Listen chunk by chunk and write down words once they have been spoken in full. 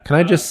Can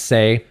I just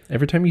say,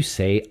 every time you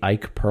say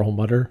Ike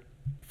Perlmutter,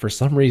 for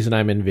some reason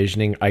I'm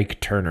envisioning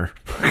Ike Turner.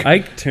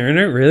 Ike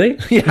Turner, really?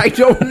 Yeah, I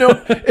don't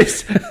know.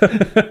 It's...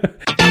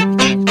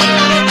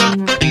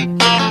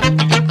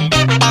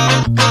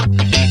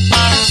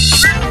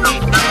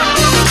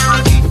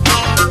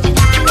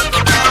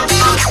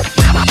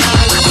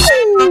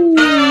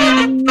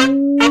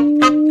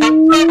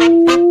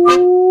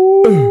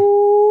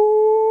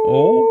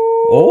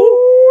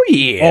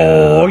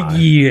 Oh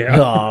yeah.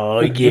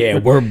 Oh yeah,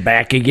 we're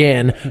back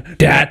again.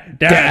 Da,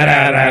 da,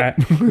 da, da.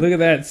 Look at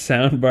that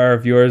sound bar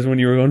of yours when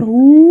you were going,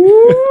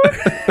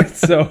 ooh.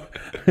 So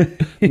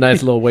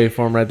Nice little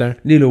waveform right there.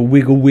 little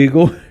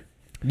wiggle.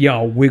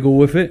 Y'all wiggle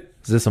with it.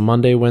 Is this a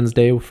Monday,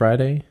 Wednesday,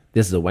 Friday?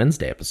 This is a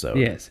Wednesday episode.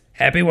 Yes.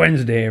 Happy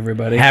Wednesday,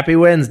 everybody. Happy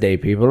Wednesday,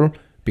 people,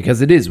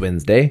 because it is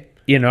Wednesday.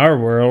 In our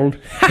world.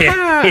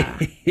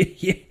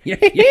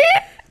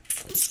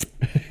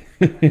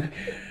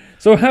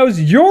 So how's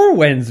your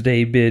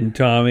Wednesday been,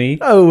 Tommy?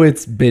 Oh,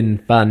 it's been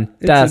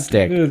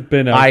fantastic. It's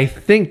been I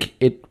think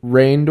it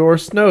rained or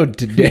snowed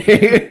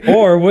today.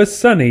 or was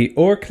sunny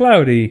or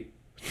cloudy.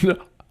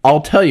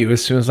 I'll tell you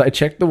as soon as I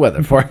check the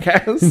weather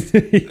forecast.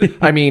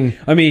 I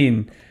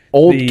mean,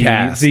 Old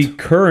cast. The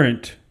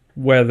current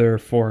weather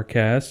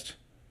forecast.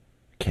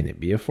 Can it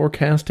be a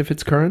forecast if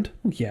it's current?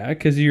 Yeah,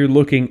 because you're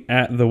looking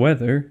at the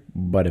weather.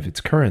 But if it's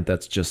current,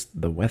 that's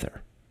just the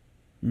weather.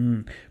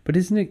 But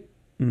isn't it?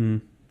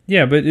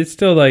 Yeah, but it's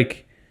still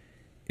like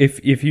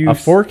if you A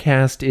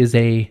forecast is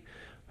a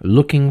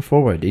looking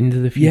forward into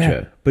the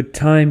future. Yeah, but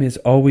time is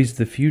always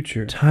the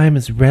future. Time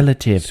is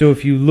relative. So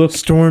if you look,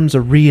 Storms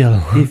are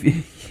real.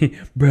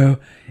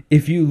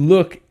 if you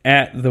look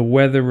at the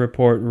weather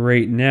report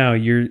right now,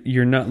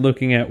 you're not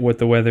looking at what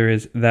the weather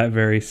is that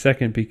very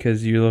second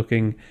because you're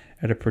looking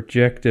at a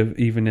projective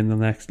even in the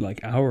next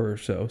hour or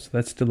so. So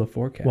that's still a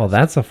forecast. Well,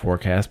 that's a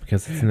forecast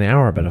because it's in the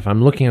hour. But if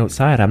I'm looking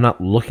outside, I'm not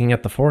looking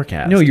at the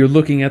forecast. No, you're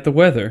looking at the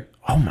weather.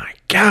 Oh my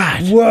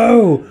God.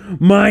 Whoa!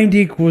 Mind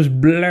equals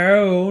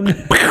blown.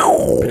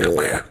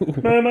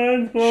 My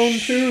mind's blown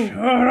too. Shut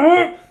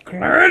up,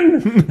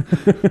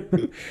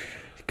 Glenn.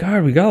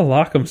 God, we gotta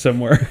lock him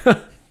somewhere.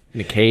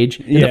 In a cage,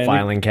 in the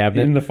filing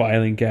cabinet. In the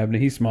filing cabinet.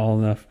 He's small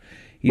enough.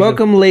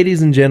 Welcome,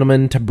 ladies and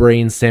gentlemen, to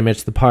Brain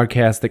Sandwich, the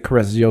podcast that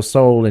caresses your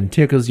soul and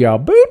tickles your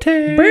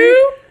booty.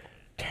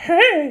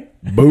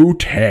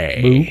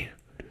 Booty.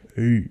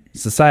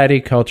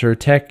 Society, culture,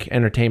 tech,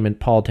 entertainment,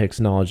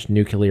 politics, knowledge,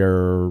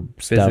 nuclear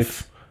Physics,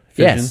 stuff.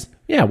 fission. Yes.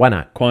 Yeah, why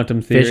not?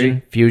 Quantum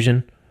theory.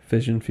 Fission.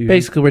 Fusion.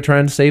 Basically, we're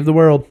trying to save the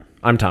world.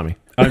 I'm Tommy.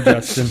 I'm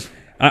Justin.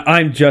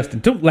 I'm Justin.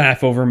 Don't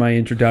laugh over my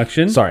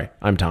introduction. Sorry,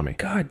 I'm Tommy.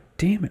 God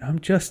damn it, I'm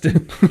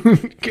Justin.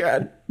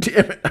 God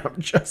damn it, I'm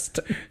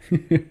Justin.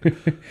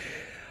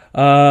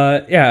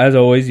 Yeah, as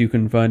always, you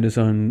can find us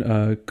on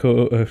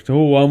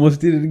almost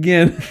did it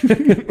again.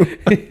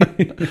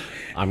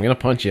 I'm going to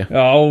punch you.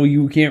 Oh,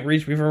 you can't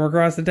reach me from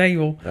across the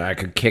table. I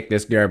could kick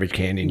this garbage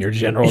can in your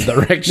general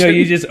direction. No,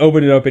 you just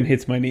open it up and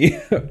hits my knee.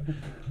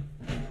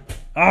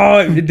 Oh,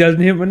 it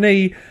doesn't hit my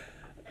knee.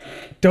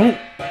 Don't.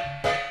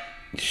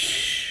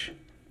 Shh.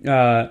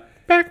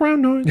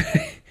 Background noise.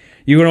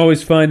 You can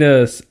always find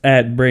us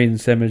at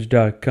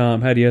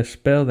brainsandwich.com. How do you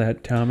spell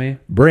that, Tommy?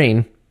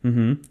 Brain.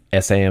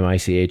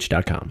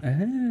 SAMICH.com.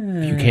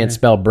 If you can't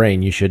spell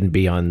brain, you shouldn't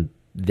be on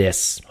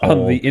this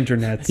On the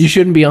internet. You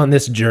shouldn't be on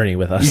this journey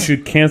with You us.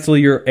 should cancel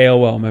your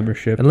AOL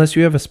membership. Unless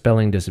you have a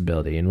spelling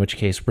disability, in which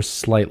case we're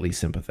slightly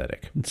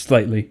sympathetic.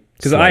 Slightly.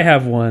 Because I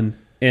have one,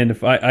 and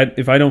if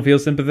I don't feel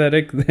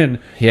sympathetic, then...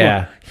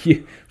 Yeah.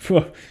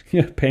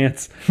 Yeah,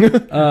 pants.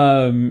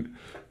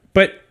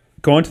 But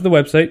go onto the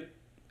website.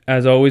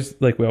 As always,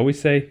 like we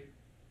always say,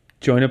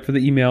 join up for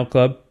the email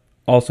club,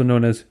 also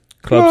known as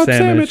Club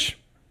Sandwich.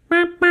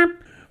 But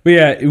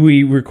yeah,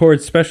 we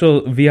record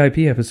special VIP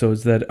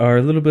episodes that are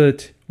a little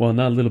bit, well,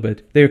 not a little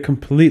bit. They're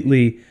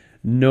completely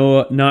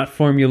not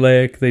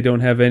formulaic. They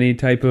don't have any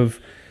type of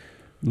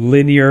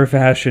linear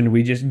fashion.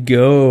 We just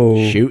go.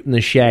 Shooting the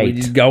We shite.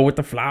 just go with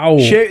the flow.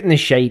 Shooting the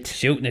shite.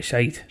 Shooting the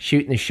shite.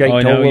 Shooting the shite. Oh,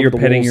 all now over you're the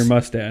petting walls. your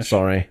mustache.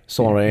 Sorry.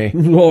 Sorry.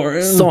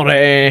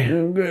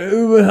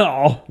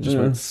 Just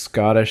went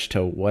Scottish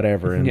to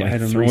whatever in Yeah, like I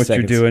don't 3 know what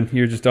seconds. you're doing.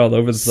 You're just all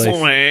over the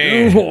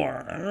place.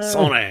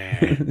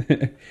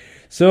 Sorry.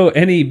 So,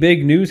 any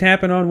big news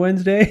happen on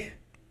Wednesday?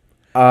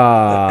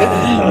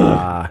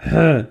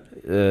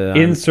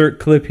 Insert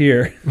clip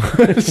here.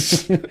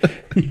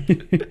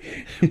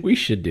 We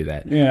should do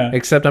that. Yeah.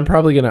 Except I'm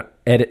probably going to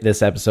edit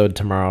this episode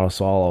tomorrow,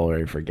 so I'll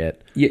already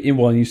forget. Yeah,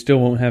 well, you still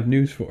won't have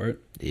news for it.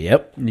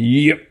 Yep.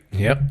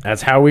 Yep.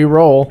 That's how we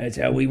roll. That's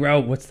how we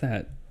roll. What's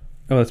that?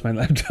 Oh, that's my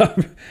laptop.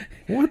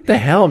 What the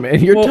hell,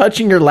 man? You're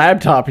touching your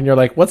laptop and you're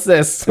like, what's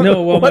this?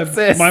 No, well, what's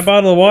this? my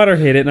bottle of water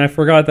hit it, and I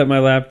forgot that my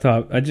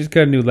laptop. I just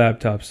got a new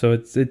laptop, so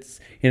it's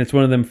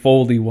one of them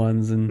foldy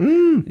ones,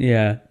 and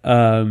yeah.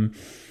 Well,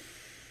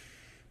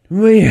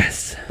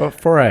 yes.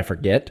 Before I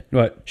forget,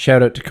 What?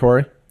 shout out to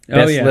Corey.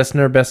 Best yeah.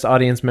 listener, best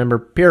audience member,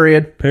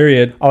 period.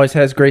 Period. Always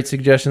has great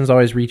suggestions,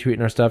 always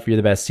retweeting our stuff. You're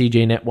the best.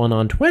 CJNet1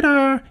 on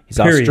Twitter. He's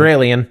Period.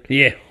 Australian.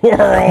 Yeah.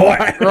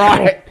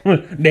 Right.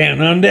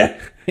 Down under.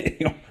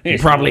 He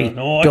probably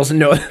doesn't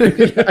know.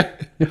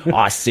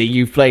 I see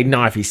you've played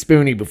Knifey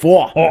Spoony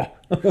before.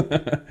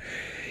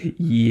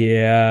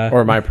 Yeah.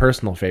 Or my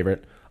personal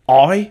favorite,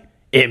 I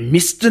am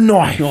Mr.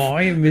 Knife. Oh,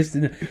 I missed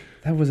it.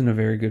 That wasn't a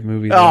very good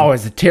movie. Oh,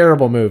 it's a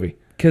terrible movie.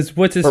 Because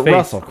what's his But face?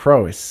 Russell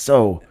Crowe is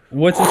so...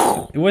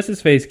 What's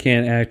his face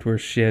can't act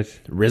worth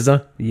shit.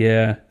 RZA?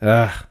 Yeah.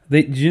 Ugh.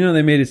 Did you know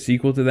they made a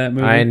sequel to that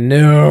movie? I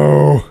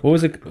know. What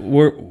was it?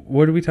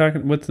 What are we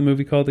talking? What's the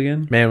movie called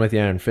again? Man with the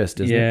Iron Fist,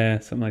 isn't it? Yeah,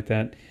 something like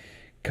that.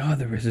 God,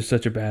 the RZA's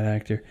such a bad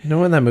actor. You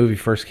know, when that movie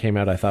first came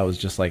out, I thought it was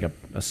just like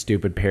a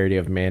stupid parody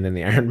of Man in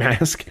the Iron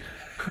Mask.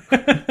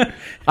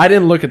 I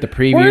didn't look at the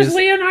previews.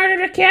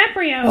 Leonardo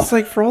DiCaprio? It's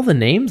like, for all the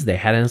names they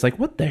had, and it's like,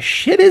 what the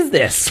shit is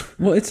this?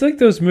 Well, it's like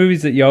those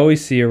movies that you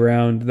always see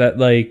around that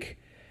like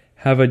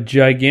have a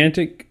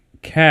gigantic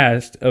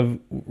cast of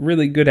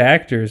really good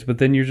actors, but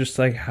then you're just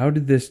like, how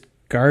did this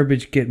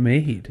garbage get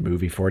made?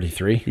 Movie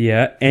 43.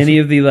 Yeah, any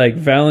of the like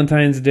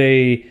Valentine's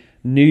Day,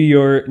 New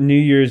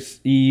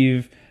Year's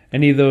Eve,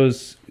 any of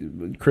those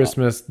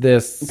Christmas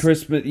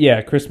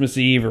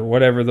Eve or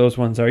whatever those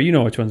ones are. You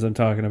know which ones I'm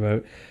talking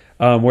about.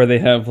 Where they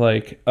have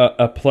like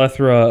a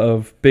plethora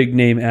of big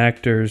name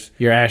actors,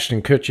 Your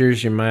Ashton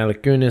Kutchers, your Mila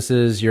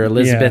Kunis's, your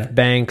Elizabeth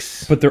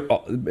Banks. but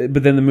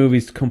but then the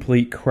movie's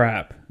complete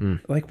crap.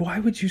 Like, why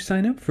would you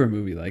sign up for a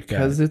movie like that?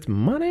 Because it's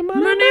money.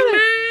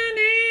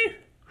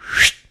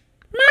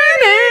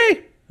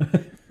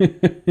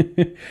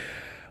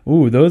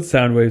 Ooh, those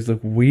sound waves look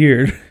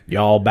weird.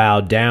 Y'all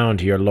bow down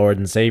to your Lord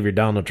and Savior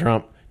Donald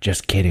Trump.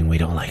 Just kidding, we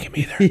don't like him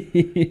either.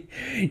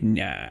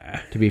 Nah,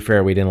 To be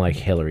fair, we didn't like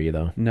Hillary,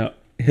 though. no,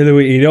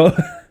 Hillary, you know.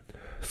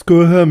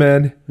 Screw her,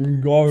 man.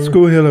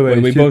 Screw Hillary.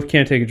 Wait, we both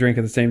can't take a drink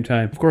at the same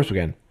time. Of course we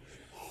can.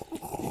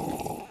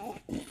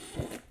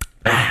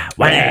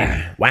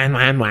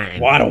 Wine.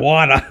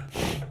 Water.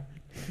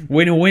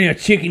 Winner,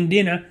 chicken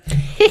dinner.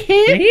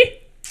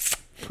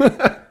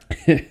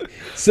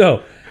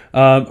 So,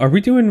 are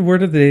we doing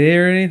word of the day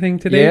or anything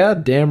today? Yeah,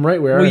 damn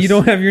right we are. Well, you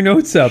don't have your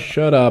notes up.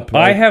 Shut up.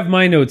 I have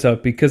my notes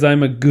up because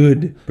I'm a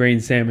good brain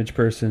sandwich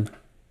person.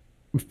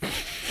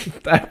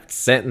 That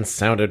sentence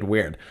sounded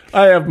weird.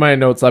 I have my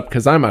notes up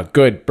because I'm a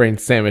good brain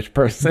sandwich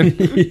person.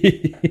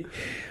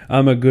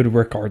 I'm a good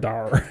recorder.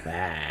 All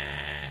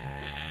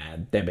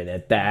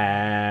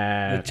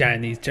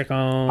Chinese chicken.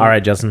 right,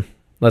 Justin,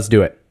 let's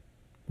do it.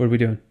 What are we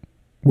doing?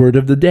 Word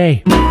of the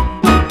day.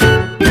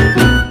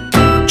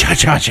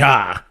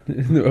 Cha-cha-cha.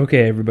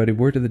 Okay, everybody.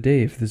 Word of the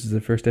day, if this is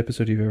the first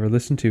episode you've ever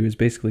listened to, is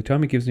basically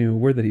Tommy gives me a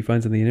word that he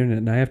finds on the internet,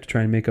 and I have to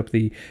try and make up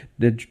the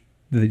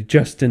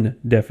Justin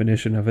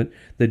definition of it.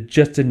 The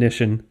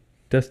Justination.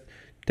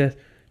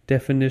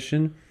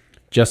 Definition?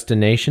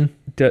 Justination?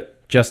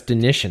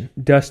 Justination.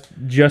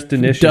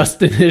 Justination.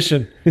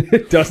 Justination.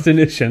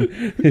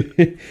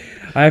 Dustination.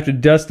 I have to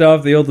dust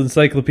off the old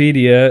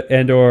encyclopedia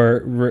and or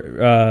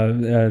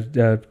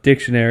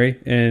dictionary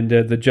and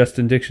the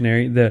Justin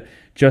dictionary, the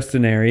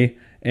Justinary,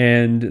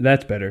 and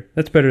that's better.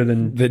 That's better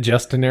than The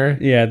Justinary?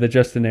 yeah, the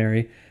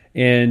Justinary,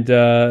 and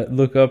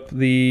look up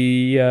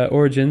the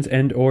origins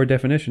and or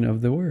definition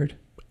of the word.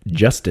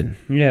 Justin,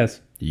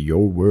 Yes.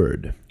 your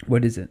word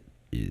What is it?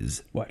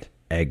 is What?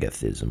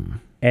 agathism.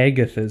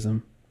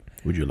 Agathism.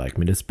 Would you like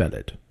me to spell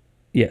it?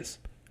 Yes.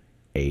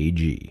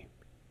 Agathism.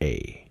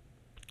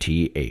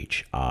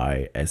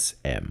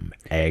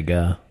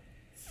 Agathism.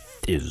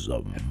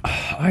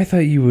 I thought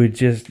you would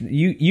just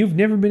you've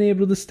never been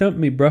able to stump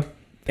me, bro.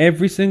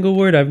 Every single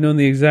word I've known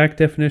the exact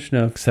definition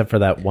of. Except for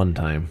that one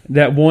time.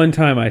 That one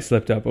time I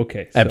slipped up.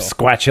 Okay. So.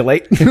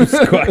 Absquatulate.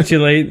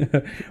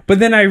 Squatulate. But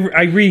then I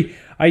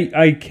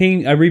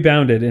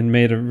rebounded and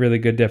made a really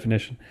good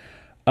definition.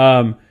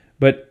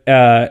 But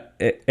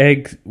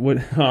eggs. What?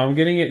 Oh, I'm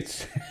getting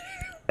it.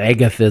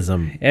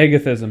 Agathism.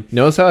 Agathism.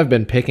 Notice how I've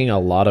been picking a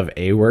lot of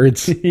A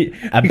words?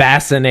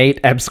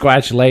 Abassinate,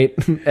 absquatulate,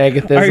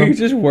 agathism. Are you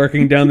just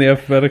working down the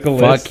alphabetical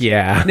list? Fuck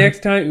yeah.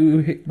 Next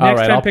time,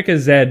 I'll- pick a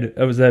Z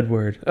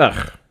word.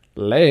 Ugh,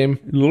 lame.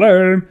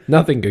 Learn.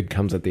 Nothing good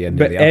comes at the end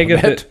But of the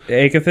alphabet.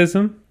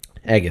 agathism.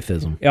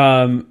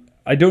 Agathism.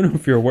 I don't know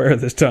if you're aware of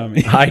this,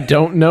 Tommy. I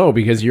don't know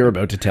because you're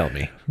about to tell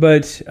me.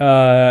 But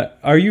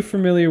are you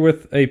familiar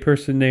with a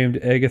person named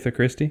Agatha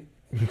Christie?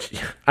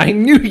 I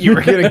knew you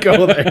were going to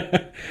go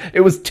there. It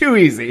was too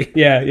easy.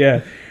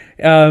 Yeah.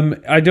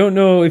 I don't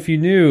know if you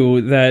knew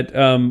that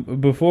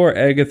before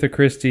Agatha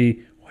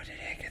Christie... What did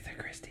Agatha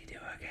Christie do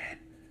again?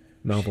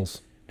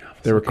 Novels.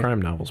 They were crime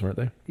novels, weren't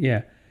they?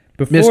 Yeah.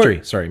 Mystery.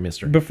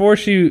 Before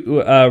she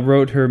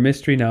wrote her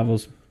mystery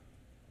novels,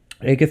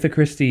 Agatha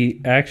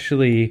Christie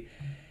actually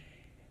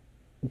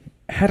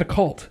had a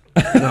cult.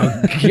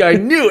 I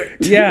knew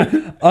it. Yeah.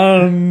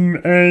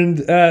 And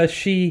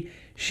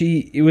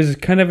it was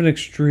kind of an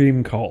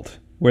extreme cult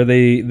where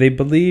they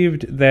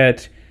believed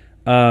that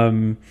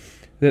that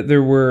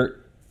there were,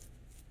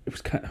 it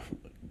was kind of,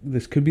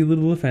 this could be a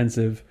little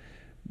offensive,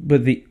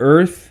 but the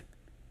earth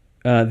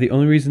the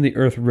only reason the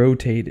Earth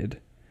rotated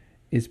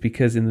is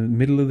because in the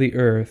middle of the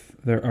Earth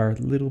there are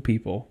little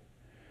people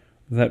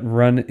that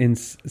run in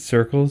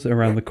circles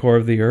around the core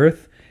of the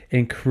Earth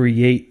and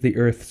create the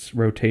Earth's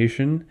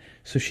rotation.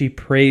 So she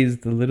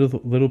praised the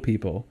little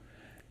people,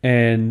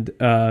 and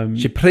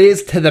she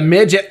prays to the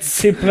midgets.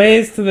 she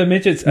prays to the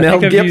midgets. Mel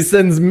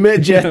Gibson's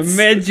midgets.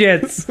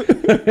 Midgets.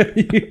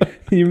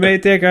 you may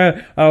take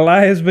our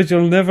lives, but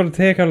you'll never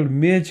take our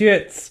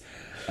midgets.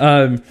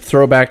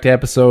 Throwback to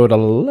episode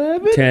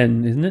 11?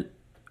 10, isn't it?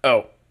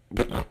 Oh.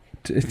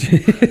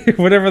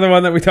 Whatever the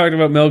one that we talked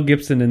about Mel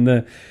Gibson in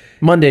the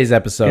Monday's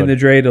episode. in the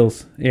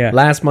dreidels. Yeah.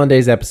 Last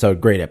Monday's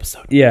episode. Great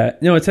episode. Yeah.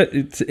 No, it's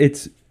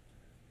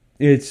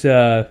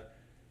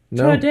No.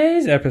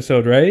 today's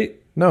episode, right?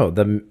 No,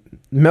 the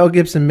Mel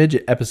Gibson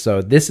midget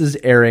episode. This is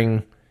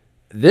airing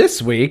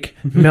this week.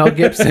 Mel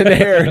Gibson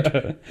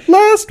aired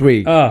last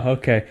week. Oh,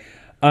 okay.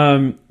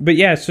 But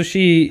yeah, so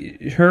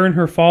her and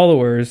her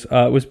followers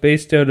was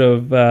based out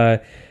of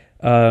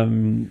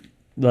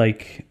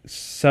like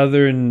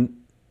southern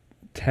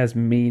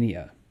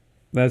Tasmania.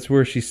 That's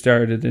where she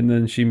started, and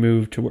then she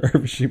moved to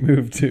wherever she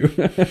moved to.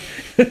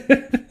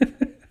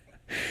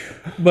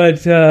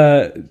 But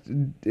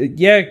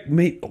yeah,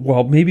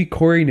 maybe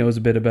Corey knows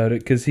a bit about it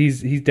because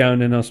he's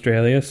down in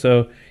Australia,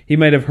 so he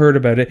might have heard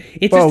about it.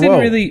 It just didn't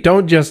really.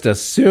 Don't just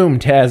assume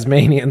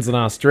Tasmanians and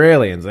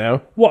Australians,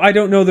 though. Well, I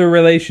don't know their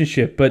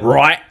relationship, but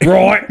Right.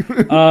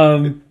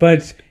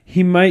 But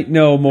he might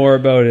know more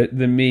about it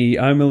than me.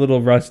 I'm a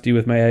little rusty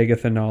with my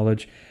Agatha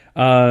knowledge.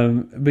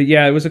 But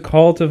yeah, it was a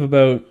cult of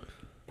about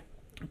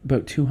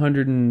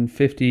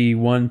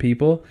 251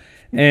 people,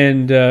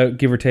 and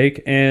give or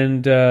take,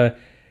 and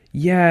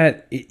yeah,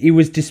 it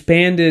was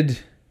disbanded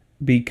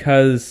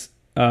because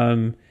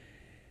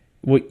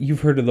what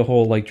you've heard of the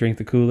whole like drink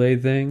the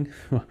Kool-Aid thing.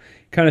 Well,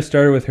 kind of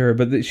started with her,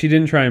 but she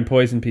didn't try and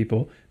poison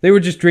people. They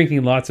were just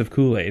drinking lots of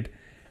Kool-Aid.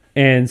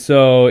 And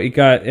so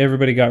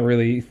everybody got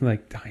really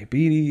like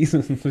diabetes. So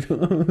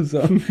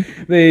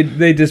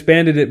they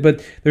disbanded it,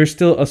 but there's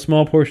still a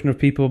small portion of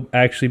people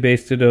actually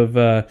based out of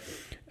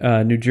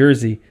New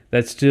Jersey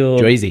that still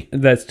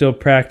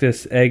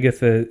practice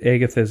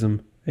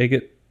Agathism.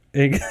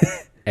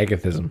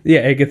 Agathism.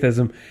 Yeah,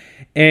 Agathism.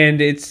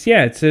 And it's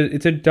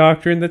a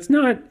doctrine that's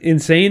not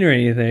insane or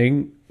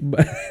anything,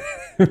 but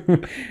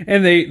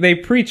and they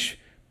preach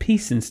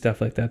peace and stuff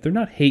like that. They're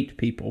not hate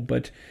people,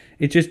 but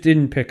it just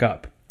didn't pick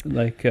up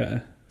like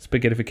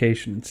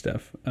spaghettification and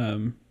stuff.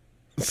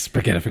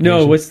 Spaghettification.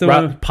 No, what's the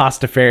one?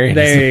 Pastafarianism.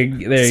 There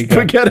you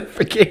go.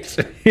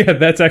 Spaghettification. Yeah,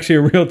 that's actually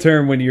a real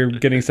term when you're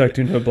getting sucked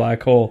into a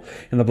black hole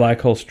and the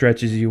black hole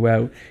stretches you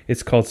out.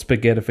 It's called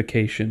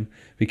spaghettification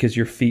because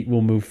your feet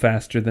will move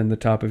faster than the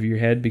top of your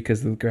head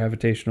because of the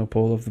gravitational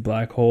pull of the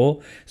black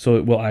hole. So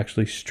it will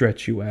actually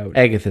stretch you out.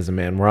 Agathism,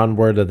 man. We're on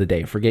word of the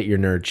day. Forget your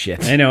nerd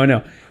shit. I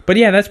know. But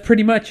yeah, that's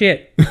pretty much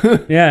it.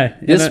 Yeah.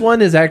 This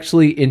one is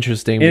actually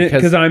interesting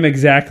because I'm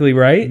exactly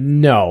right.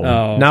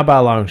 No, not by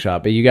a long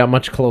shot, but you got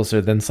much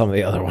closer than some of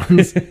the other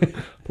ones,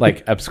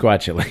 like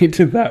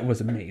absquatulate. That was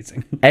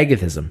amazing.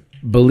 Agathism,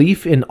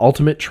 belief in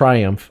ultimate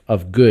triumph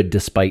of good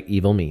despite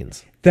evil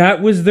means.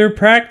 That was their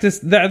practice.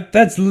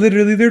 That's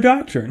literally their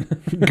doctrine.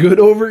 Good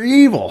over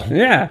evil.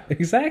 Yeah,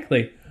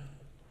 exactly.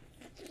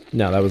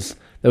 No, that was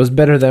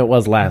better than it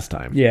was last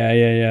time.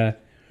 Yeah.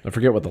 I already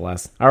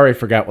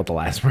forgot what the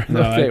last word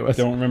No, of the day I was.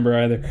 don't remember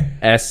either.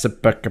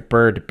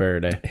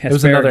 It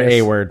was another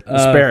A word.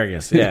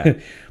 Asparagus, yeah.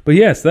 But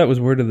yes, that was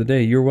word of the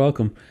day. You're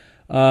welcome.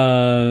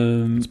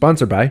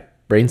 Sponsored by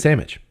Brain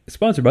Sandwich.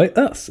 Sponsored by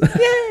us.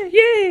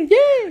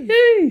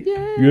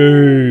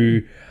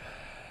 Yay!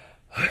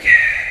 Okay.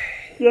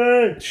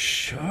 Yay.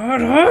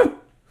 Shut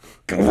up,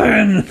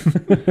 Glenn.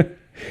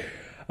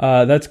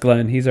 That's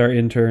Glenn. He's our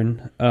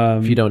intern.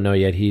 If you don't know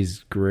yet, he's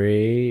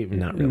great.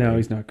 Not really. No,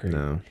 he's not great.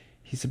 No.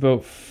 He's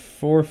about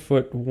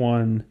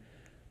 4'1".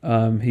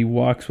 He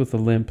walks with a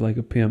limp like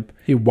a pimp.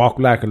 He walk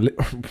like a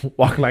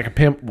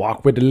pimp.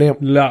 Walk with a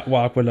limp.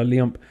 Walk with a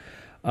limp.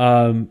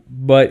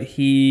 But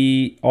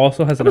he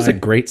also has That was a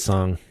great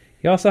song.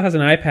 He also has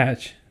an eye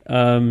patch.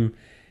 And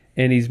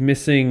he's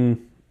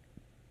missing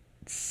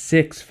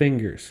 6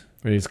 fingers.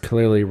 He's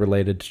clearly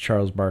related to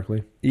Charles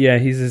Barkley. Yeah,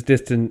 he's his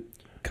distant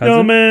cousin.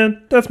 No,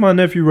 man, that's my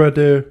nephew right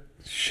there.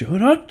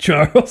 Shut up,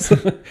 Charles.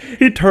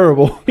 He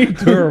terrible. He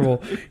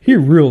terrible. He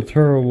real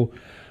terrible.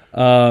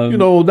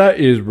 That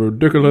is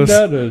ridiculous.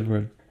 That is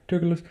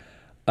ridiculous.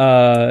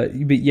 But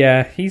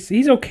yeah,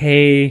 he's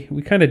okay.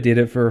 We kind of did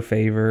it for a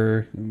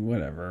favor,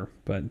 whatever.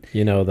 But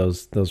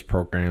those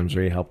programs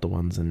where you help the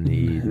ones in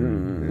need,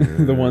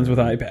 the ones with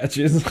eye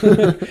patches.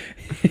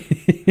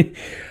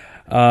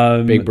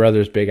 Big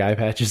Brother's big eye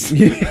patches.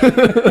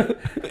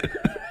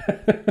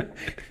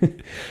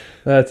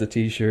 That's a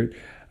T-shirt.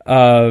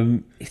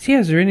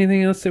 Is there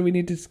anything else that we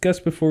need to discuss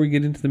before we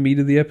get into the meat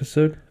of the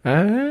episode?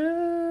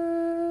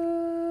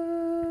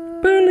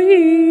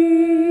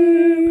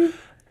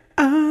 Believe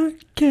I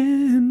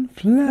can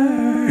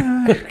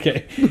fly.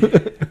 Okay.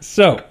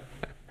 So,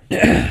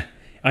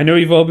 I know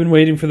you've all been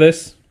waiting for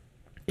this.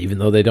 Even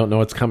though they don't know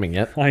it's coming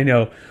yet. I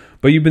know.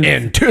 But you've been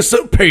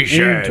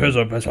Anticipation.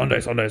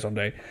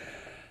 Sunday.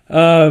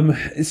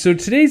 So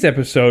today's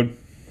episode,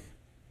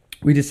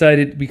 we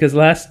decided, because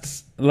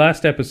last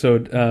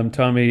episode,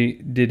 Tommy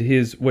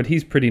did what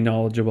he's pretty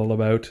knowledgeable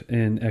about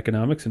in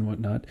economics and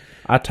whatnot.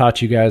 I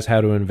taught you guys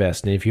how to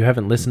invest, and if you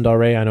haven't listened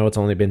already, I know it's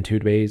only been 2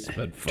 days,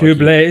 but fuck 2 you.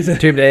 days.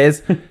 2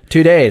 days.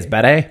 2 days,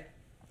 buddy.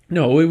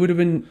 No, it would have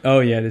been.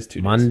 Oh yeah, it is 2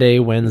 days. Monday,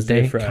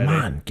 Wednesday. Friday. Come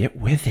on, get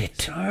with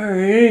it.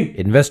 Sorry.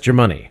 Invest your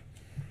money.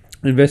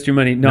 Invest your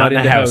money, not in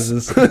into a house.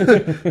 houses.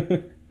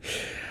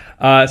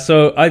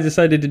 So I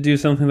decided to do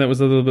something that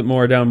was a little bit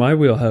more down my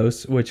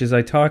wheelhouse, which is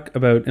I talk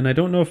about, and I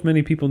don't know if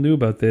many people knew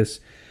about this,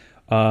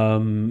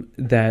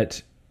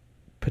 that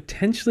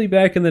potentially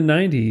back in the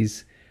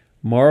 90s,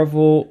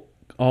 Marvel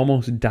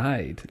almost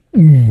died.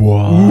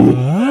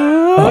 What?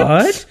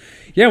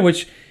 Yeah,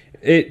 which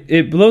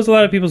it blows a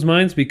lot of people's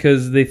minds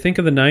because they think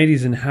of the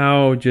 90s and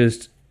how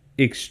just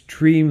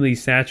extremely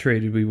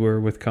saturated we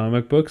were with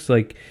comic books.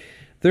 Like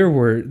there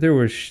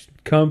were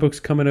comic books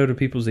coming out of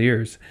people's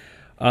ears.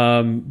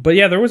 But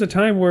yeah, there was a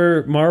time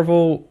where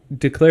Marvel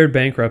declared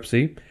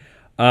bankruptcy.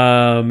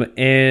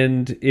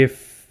 And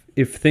if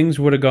things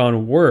would have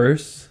gone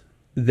worse,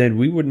 then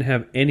we wouldn't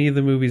have any of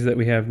the movies that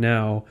we have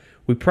now.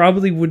 We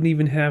probably wouldn't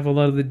even have a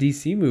lot of the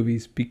DC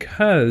movies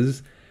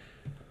because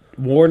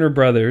Warner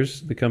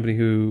Brothers, the company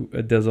who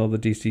does all the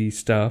DC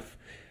stuff,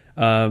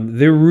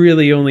 they're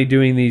really only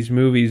doing these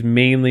movies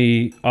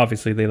mainly,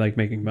 obviously they like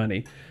making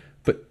money.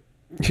 But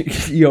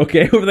you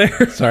okay over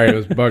there? Sorry, it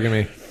was bugging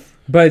me.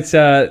 But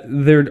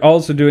they're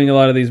also doing a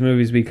lot of these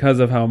movies because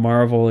of how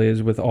Marvel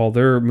is with all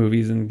their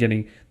movies and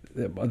getting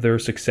their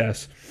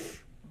success.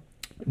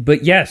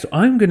 But yeah, so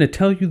I'm going to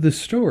tell you the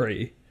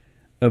story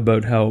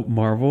about how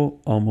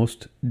Marvel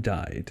almost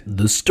died.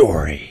 The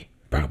story.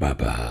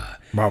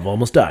 Marvel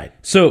almost died.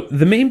 So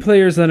the main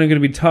players that I'm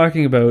going to be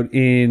talking about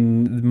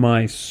in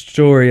my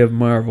story of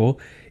Marvel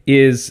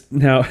is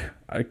now,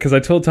 because I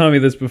told Tommy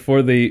this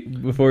before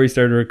he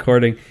started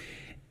recording.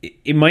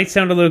 It might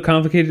sound a little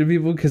complicated to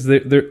people because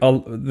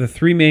the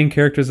 3 main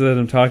characters that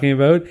I'm talking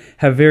about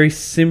have very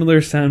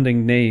similar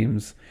sounding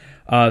names.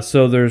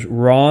 So there's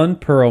Ron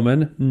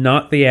Perlman,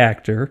 not the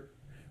actor.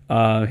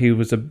 He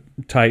was a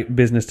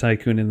business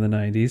tycoon in the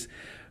 90s.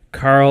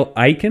 Carl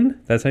Icahn,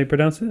 that's how you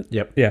pronounce it?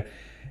 Yep. Yeah.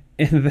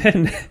 And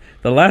then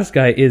the last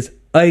guy is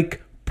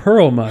Ike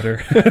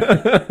Perlmutter.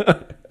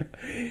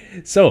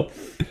 So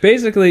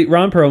basically,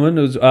 Ron Perlman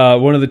was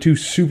one of the 2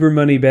 super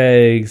money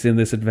bags in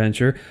this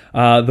adventure.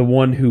 The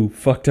one who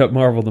fucked up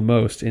Marvel the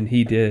most, and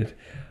he did.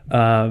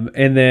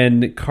 And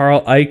then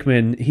Carl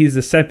Eichmann, he's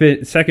the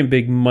second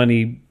big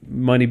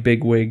money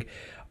bigwig.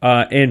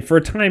 And for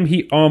a time,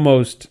 he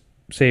almost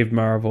saved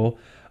Marvel.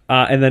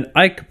 And then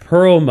Ike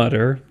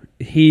Perlmutter,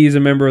 he's a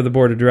member of the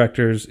board of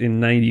directors in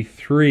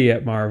 '93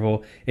 at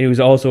Marvel. And he was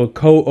also a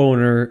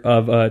co-owner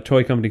of a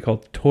toy company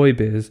called Toy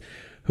Biz,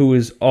 who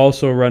is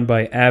also run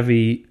by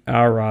Avi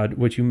Arad,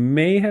 which you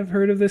may have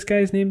heard of this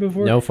guy's name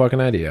before. No fucking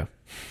idea.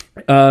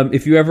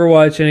 If you ever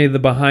watch any of the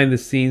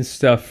behind-the-scenes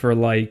stuff for,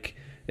 like,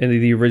 any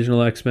of the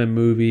original X-Men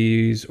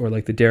movies or,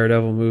 like, the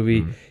Daredevil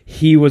movie,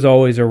 he was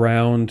always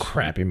around.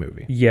 Crappy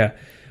movie. Yeah.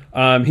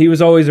 He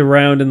was always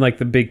around and, like,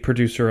 the big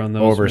producer on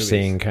those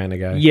Overseeing movies. kind of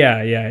guy.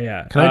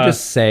 Yeah. Can I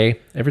just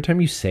say, every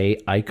time you say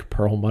Ike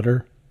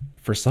Perlmutter,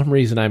 for some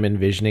reason I'm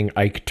envisioning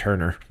Ike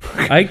Turner.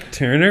 Ike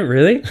Turner?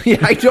 Really? Yeah,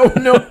 I don't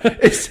know.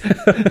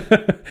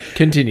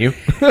 Continue.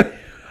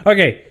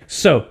 Okay,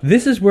 so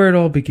this is where it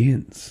all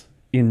begins.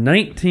 In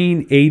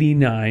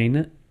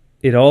 1989,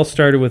 it all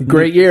started with...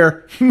 Great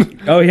year.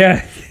 Oh,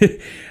 yeah.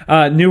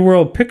 New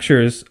World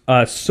Pictures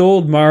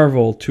sold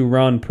Marvel to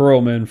Ron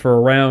Perlman for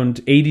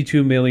around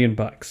 $82 million.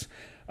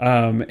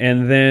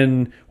 And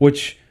then,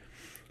 which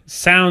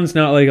sounds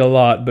not like a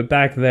lot, but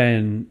back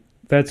then,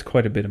 that's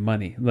quite a bit of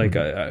money. Like,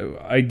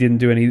 I didn't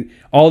do any...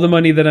 All the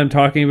money that I'm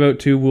talking about,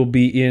 too, will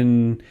be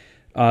in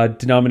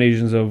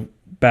denominations of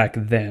back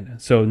then.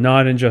 So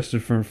not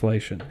adjusted for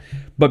inflation.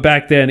 But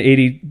back then,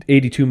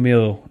 82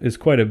 mil is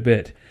quite a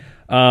bit.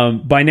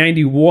 By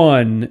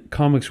 91,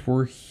 comics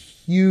were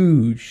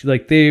huge.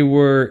 Like, they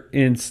were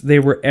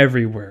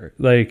everywhere.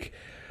 Like,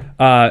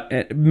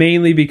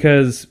 mainly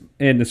because,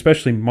 and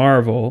especially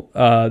Marvel,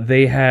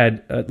 they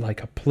had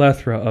like a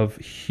plethora of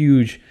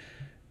huge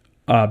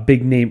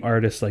big name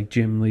artists like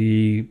Jim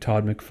Lee,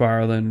 Todd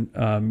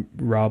McFarlane,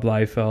 Rob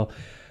Liefeld.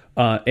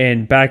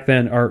 And back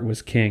then art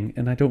was king.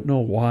 And I don't know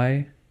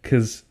why,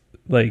 because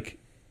like,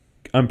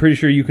 I'm pretty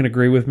sure you can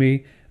agree with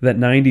me that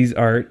 90s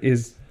art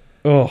is,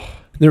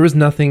 There was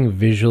nothing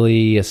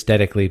visually,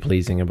 aesthetically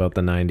pleasing about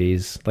the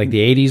 90s. Like,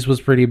 the 80s was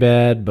pretty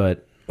bad,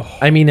 but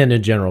I mean in a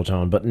general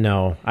tone. But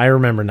no, I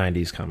remember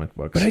 90s comic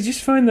books. But I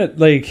just find that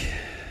like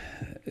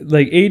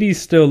 80s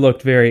still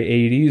looked very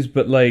 80s,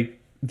 but like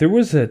there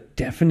was a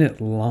definite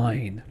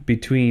line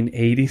between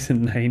 80s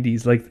and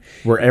 90s, like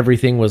where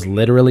everything was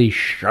literally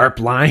sharp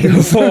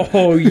lines.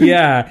 Oh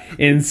yeah,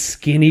 and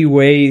skinny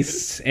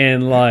waists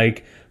and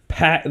like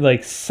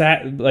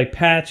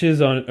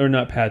patches on, or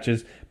not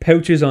patches,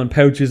 pouches on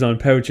pouches on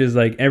pouches.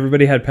 Like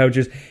everybody had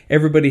pouches.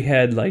 Everybody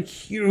had like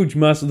huge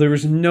muscle. There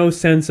was no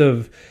sense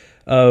of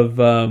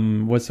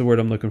what's the word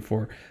I'm looking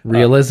for?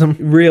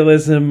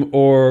 Realism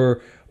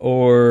or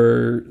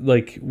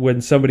like when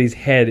somebody's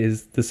head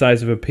is the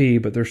size of a pea,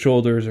 but their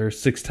shoulders are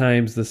 6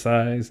 times the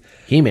size.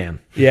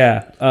 He-Man.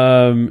 Yeah.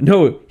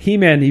 No,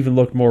 He-Man even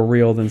looked more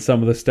real than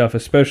some of the stuff,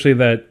 especially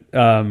that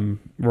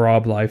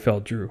Rob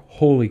Liefeld drew.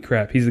 Holy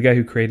crap. He's the guy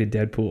who created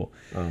Deadpool.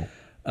 Oh.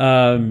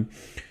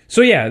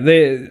 So yeah,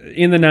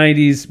 in the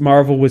 90s,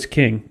 Marvel was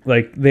king.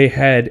 Like they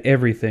had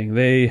everything.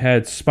 They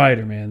had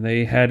Spider-Man.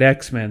 They had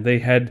X-Men. They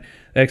had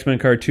X-Men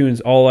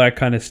cartoons, all that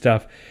kind of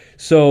stuff.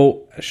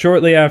 So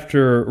shortly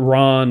after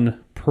Ron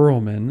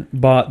Perlman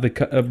bought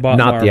Marvel,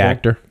 not the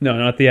actor. No,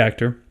 not the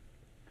actor.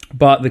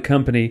 Bought the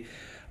company,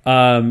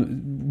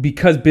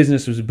 because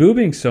business was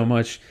booming so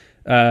much,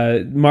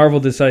 Marvel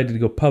decided to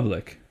go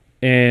public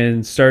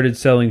and started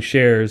selling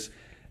shares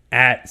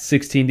at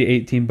 $16 to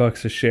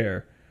 $18 a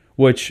share,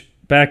 which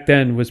back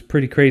then was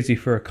pretty crazy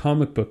for a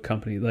comic book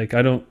company. Like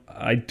I don't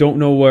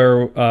know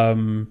where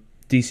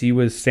DC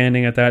was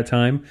standing at that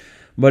time,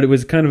 but it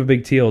was kind of a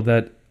big deal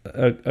that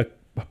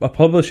a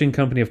publishing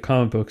company of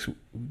comic books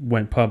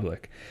went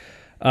public.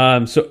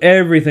 So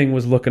everything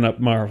was looking up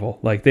Marvel.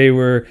 Like they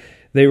were,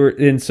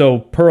 and so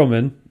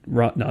Perlman,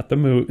 not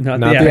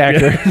the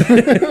actor.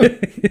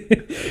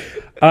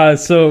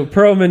 So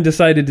Perlman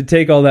decided to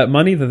take all that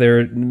money that they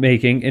were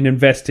making and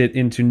invest it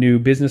into new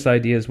business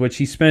ideas, which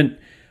he spent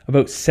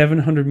about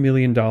 $700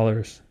 million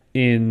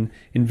in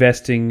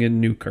investing in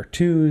new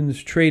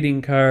cartoons,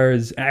 trading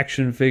cards,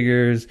 action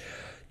figures,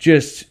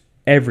 just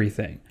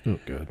everything. Oh,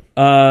 good.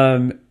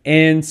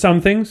 And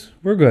some things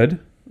were good,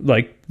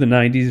 like the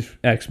 90s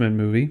X-Men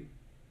movie.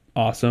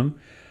 Awesome.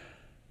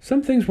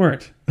 Some things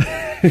weren't.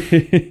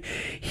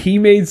 He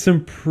made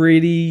some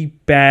pretty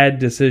bad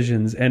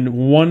decisions, and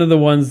one of the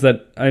ones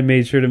that I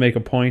made sure to make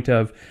a point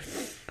of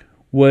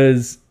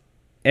was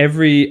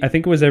every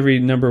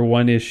number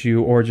 1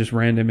 issue or just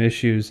random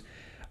issues,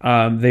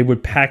 they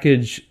would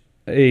package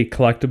a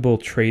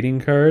collectible trading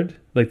card.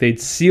 Like they'd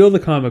seal the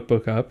comic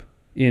book up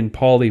in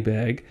poly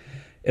bag,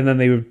 and then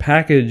they would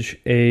package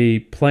a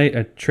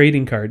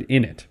trading card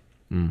in it.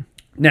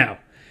 Now,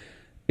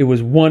 it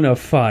was one of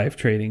 5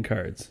 trading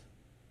cards.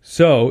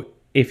 So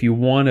if you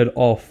wanted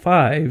all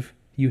 5,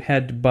 you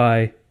had to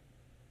buy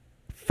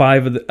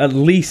at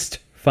least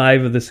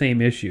 5 of the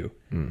same issue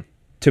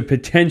to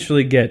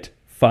potentially get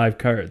 5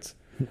 cards.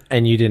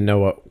 And you didn't know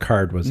what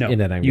card was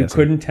in it, I'm you guessing.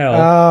 Couldn't tell.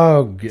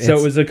 Oh, so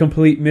it was a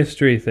complete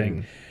mystery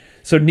thing.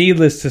 So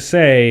needless to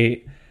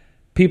say,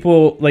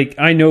 people, like,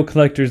 I know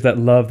collectors that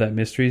love that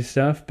mystery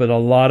stuff, but a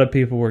lot of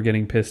people were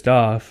getting pissed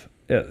off,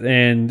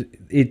 and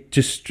it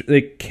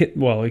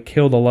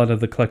killed a lot of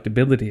the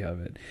collectability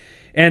of it.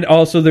 And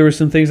also there were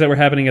some things that were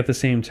happening at the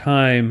same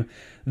time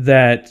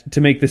that,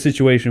 to make the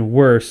situation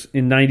worse,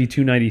 in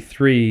 92,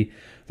 93,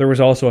 there was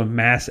also a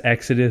mass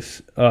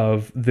exodus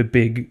of the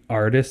big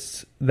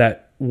artists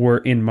that were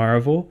in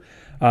Marvel,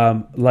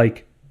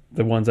 like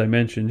the ones I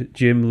mentioned.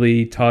 Jim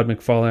Lee, Todd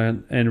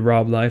McFarlane, and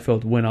Rob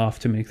Liefeld went off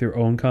to make their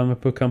own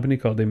comic book company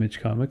called Image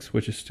Comics,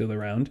 which is still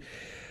around.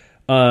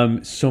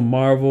 So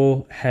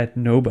Marvel had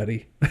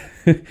nobody.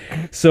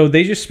 So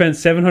they just spent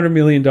 $700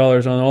 million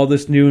on all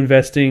this new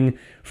investing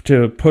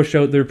to push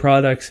out their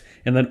products,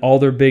 and then all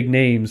their big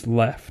names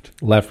left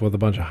with a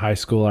bunch of high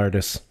school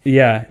artists.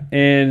 Yeah,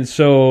 and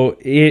so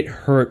it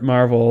hurt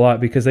Marvel a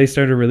lot because they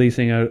started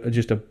releasing out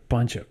just a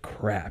bunch of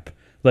crap,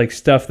 like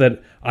stuff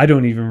that I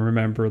don't even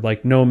remember,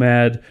 like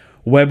Nomad,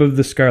 Web of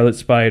the Scarlet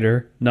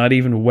Spider, not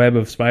even Web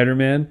of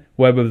Spider-Man,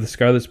 Web of the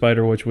Scarlet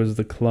Spider, which was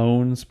the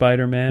clone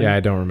Spider-Man. Yeah, I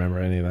don't remember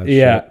any of that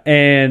shit.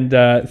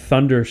 And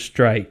Thunder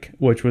Strike,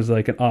 which was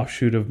like an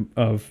offshoot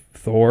of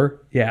Thor.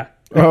 Yeah.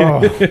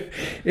 Oh.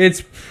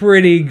 It's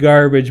pretty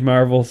garbage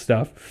Marvel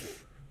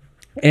stuff.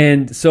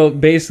 And so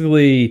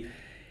basically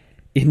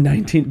by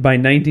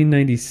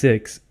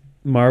 1996,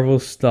 Marvel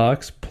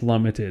stocks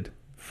plummeted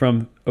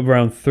from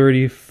around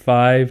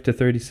 $35 to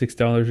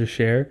 $36 a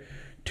share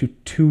to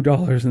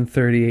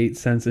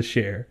 $2.38 a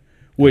share,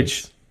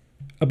 which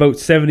about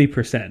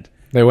 70%.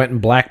 They went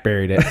and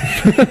blackberried it.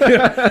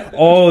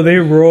 Oh, they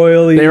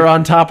were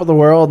on top of the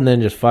world and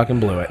then just fucking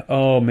blew it.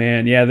 Oh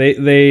man, yeah,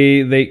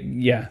 they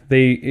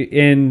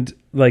and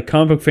like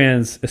comic book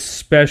fans,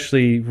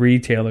 especially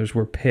retailers,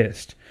 were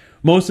pissed.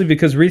 Mostly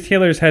because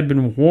retailers had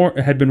been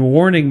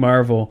warning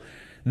Marvel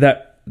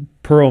that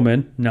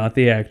Perlman, not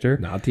the actor,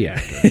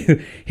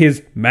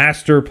 his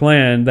master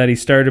plan that he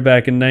started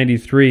back in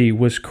 93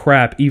 was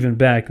crap even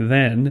back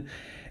then,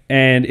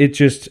 and it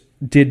just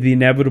did the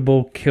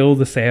inevitable, kill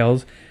the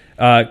sales.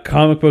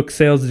 Comic book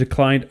sales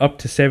declined up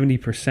to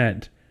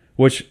 70%,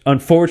 which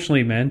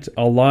unfortunately meant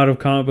a lot of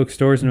comic book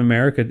stores in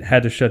America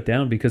had to shut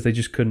down because they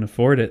just couldn't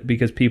afford it,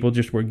 because people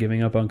just were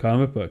giving up on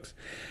comic books.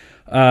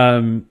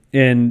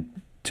 And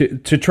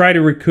to try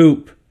to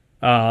recoup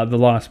the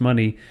lost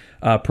money,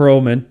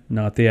 Perlman,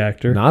 not the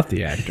actor, Not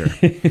the actor.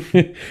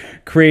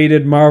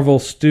 created Marvel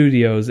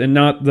Studios, and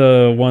not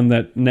the one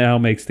that now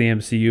makes the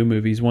MCU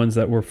movies, ones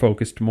that were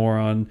focused more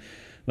on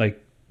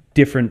like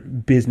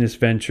different business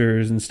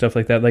ventures and stuff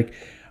like that. Like,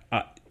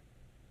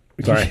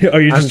 Sorry.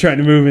 are you just trying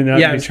to move in?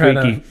 Yeah, I'm trying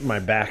to... My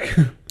back.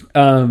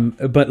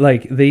 But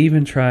like they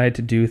even tried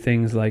to do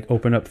things like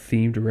open up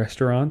themed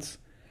restaurants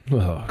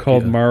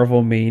called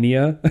Marvel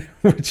Mania,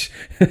 which...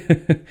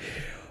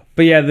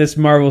 But yeah, this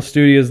Marvel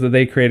Studios that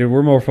they created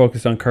were more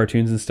focused on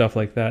cartoons and stuff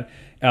like that.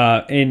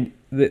 And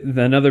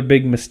another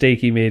big mistake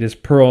he made is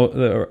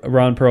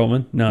Ron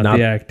Perlman, not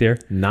the actor.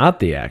 Not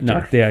the actor.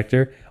 Not the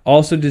actor.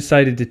 Also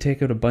decided to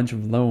take out a bunch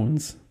of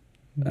loans.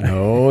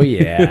 Oh,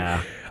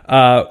 yeah.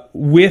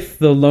 With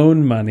the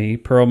loan money,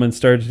 Perlman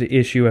started to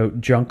issue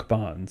out junk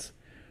bonds,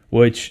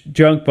 which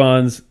junk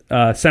bonds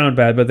sound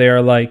bad, but they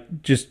are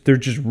they're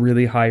just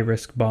really high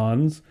risk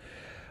bonds.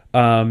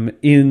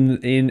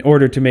 In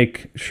order to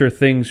make sure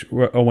things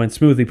went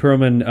smoothly,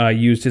 Perlman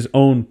used his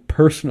own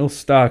personal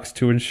stocks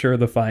to ensure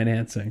the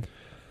financing.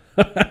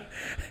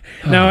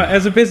 Now,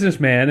 as a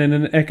businessman and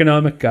an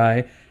economic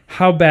guy,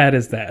 how bad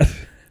is that?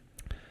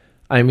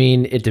 I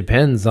mean, it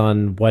depends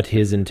on what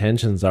his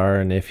intentions are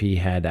and if he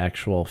had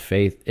actual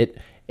faith.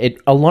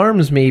 It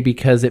alarms me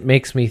because it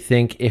makes me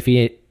think if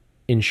he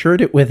insured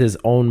it with his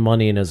own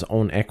money and his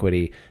own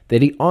equity,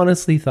 that he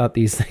honestly thought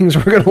these things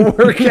were going to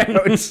work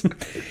out.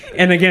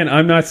 And again,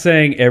 I'm not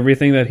saying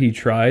everything that he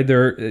tried.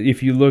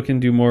 If you look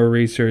and do more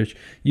research,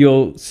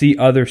 you'll see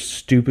other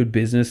stupid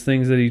business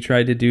things that he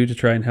tried to do to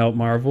try and help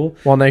Marvel.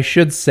 Well, and I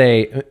should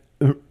say,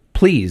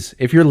 please,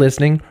 if you're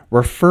listening,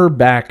 refer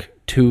back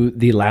to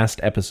the last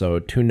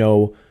episode to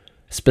know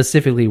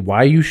specifically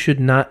why you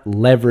should not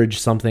leverage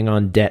something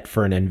on debt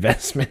for an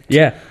investment.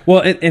 Yeah.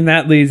 Well, and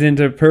that leads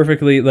into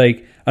perfectly,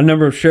 like, a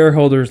number of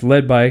shareholders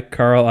led by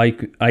Carl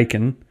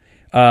Icahn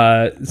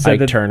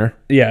Ike Turner.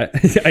 Yeah,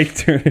 Ike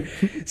Turner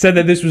said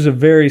that this was a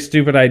very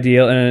stupid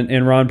idea,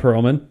 and Ron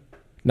Perlman,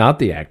 not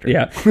the actor,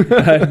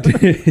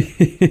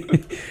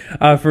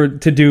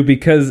 to do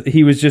because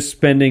he was just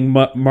spending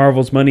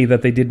Marvel's money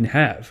that they didn't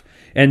have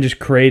and just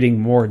creating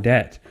more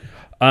debt.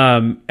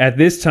 At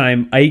this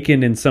time,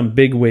 Icahn and some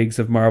bigwigs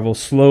of Marvel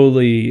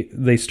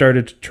they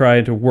started to try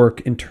to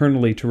work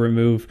internally to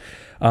remove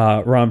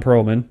Ron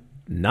Perlman,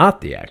 not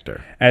the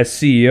actor, as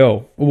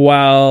CEO.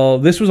 While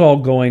this was all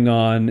going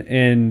on,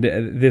 and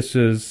this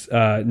was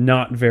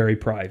not very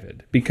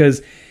private,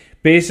 because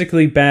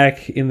basically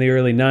back in the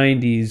early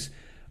 90s,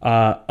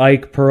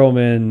 Ike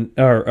Perlman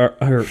or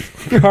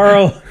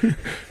Carl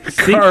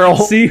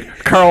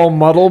Carl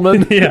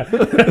Muddleman. Yeah.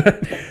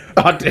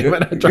 Oh, damn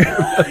it.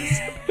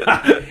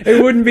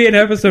 It wouldn't be an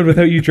episode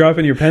without you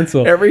dropping your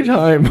pencil. Every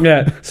time.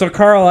 Yeah. So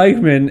Carl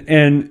Icahn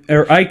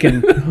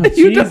Icahn. Oh,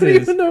 you don't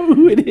even know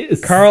who it is.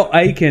 Carl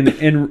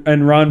Icahn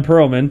and Ron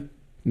Perlman,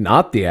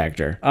 not the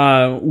actor,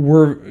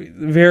 were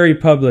very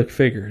public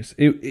figures.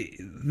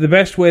 The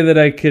best way that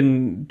I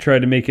can try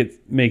to make it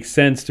make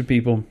sense to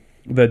people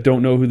that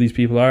don't know who these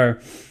people are,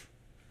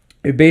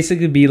 it'd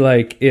basically be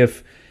like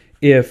if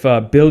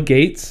Bill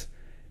Gates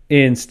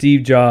and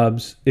Steve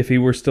Jobs, if he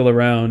were still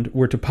around,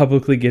 were to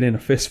publicly get in a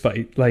fist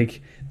fight.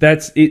 Like,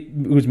 it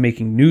was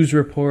making news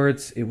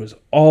reports. It was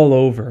all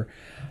over.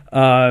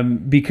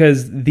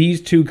 Because these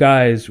two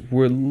guys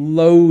were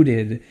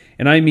loaded,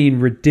 and I mean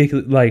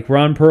ridiculous. Like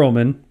Ron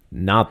Perlman,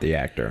 not the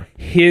actor,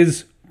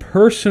 his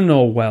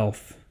personal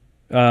wealth,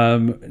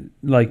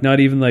 like not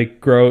even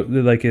like grow,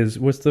 like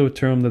what's the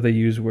term that they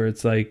use where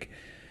it's like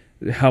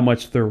how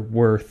much they're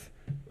worth,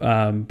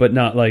 but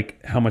not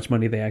like how much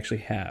money they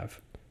actually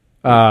have.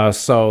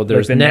 So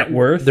there's like the net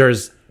worth.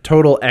 There's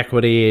total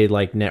equity,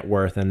 like net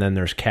worth, and then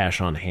there's cash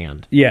on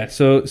hand. Yeah.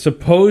 So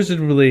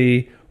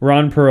supposedly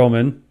Ron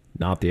Perlman,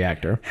 not the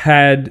actor,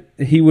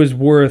 he was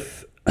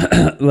worth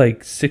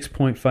like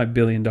 $6.5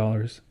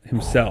 billion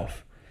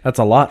himself. That's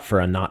a lot for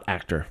a not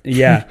actor.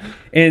 Yeah.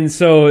 And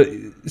so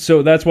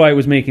that's why it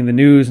was making the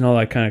news and all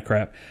that kind of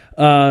crap.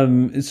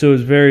 So it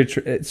was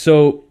very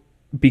so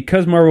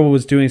because Marvel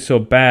was doing so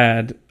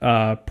bad,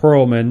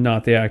 Perlman,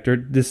 not the actor,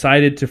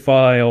 decided to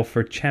file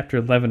for Chapter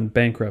 11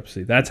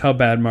 bankruptcy. That's how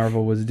bad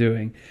Marvel was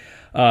doing.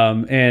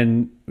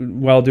 And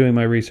while doing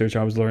my research,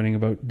 I was learning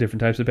about different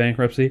types of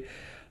bankruptcy.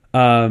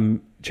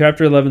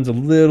 Chapter 11 is a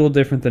little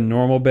different than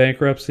normal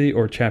bankruptcy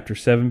or Chapter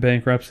 7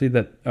 bankruptcy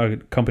that a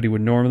company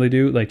would normally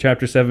do. Like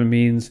Chapter 7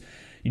 means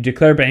you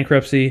declare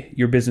bankruptcy,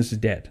 your business is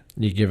dead.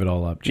 You give it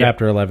all up.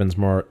 Chapter 11's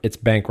more, it's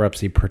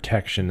bankruptcy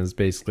protection is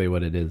basically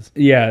what it is.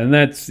 Yeah, and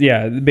that's,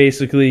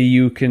 basically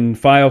you can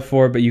file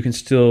for it, but you can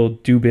still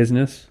do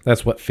business.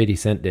 That's what 50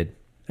 Cent did.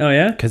 Oh,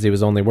 yeah? Because he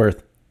was only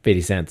worth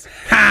 50 cents.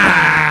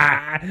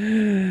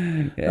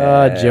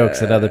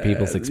 Jokes at other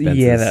people's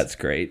expenses. Yeah, that's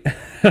great.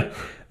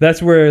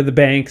 That's where the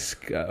banks,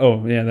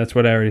 that's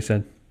what I already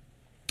said.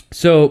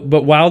 So,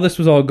 but while this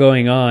was all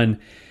going on,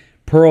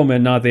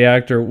 Perlman, not the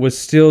actor, was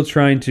still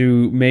trying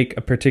to make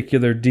a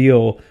particular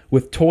deal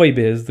with Toy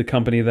Biz, the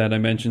company that I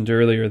mentioned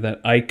earlier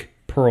that Ike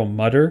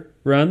Perlmutter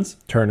runs.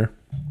 Turner.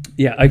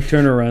 Yeah, Ike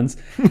Turner runs.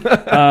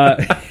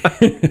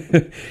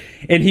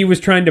 And he was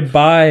trying to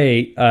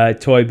buy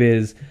Toy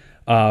Biz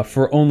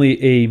for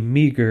only a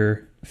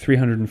meager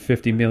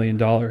 $350 million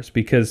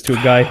because to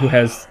a guy who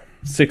has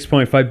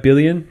 $6.5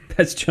 billion,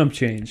 that's chump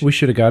change. We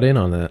should have got in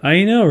on that.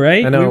 I know,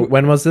 right? I know.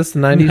 When was this? The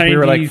 90s? We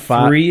were like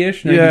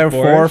 93-ish, 5. Yeah,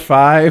 4 or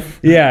 5.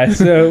 Yeah,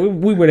 so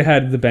we would have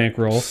had the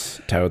bankroll.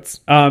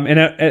 Totes.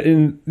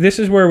 And this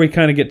is where we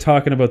kind of get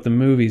talking about the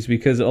movies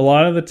because a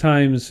lot of the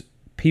times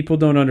people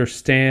don't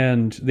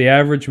understand the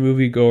average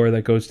moviegoer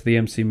that goes to the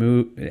MC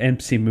Moo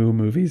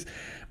movies.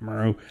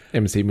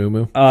 MC Moo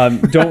Moo.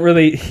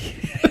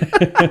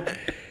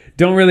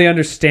 Don't really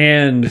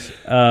understand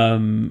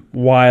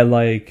why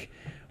like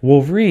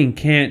Wolverine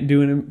can't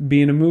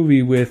be in a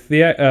movie with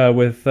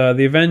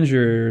the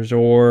Avengers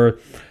or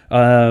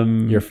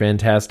your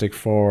Fantastic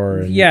Four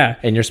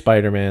and your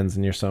Spider-Mans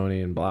and your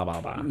Sony and blah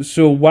blah blah.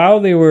 So while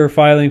they were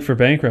filing for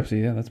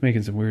bankruptcy, that's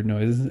making some weird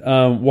noises.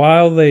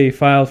 While they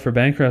filed for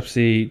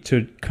bankruptcy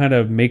to kind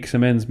of make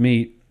some ends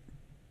meet,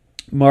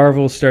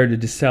 Marvel started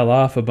to sell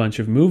off a bunch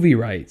of movie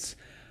rights.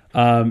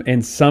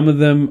 And some of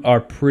them are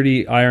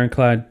pretty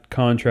ironclad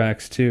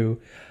contracts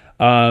too.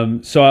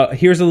 So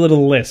here's a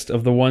little list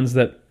of the ones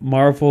that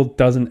Marvel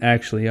doesn't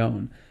actually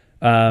own.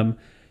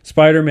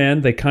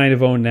 Spider-Man, they kind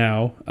of own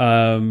now.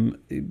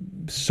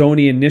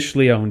 Sony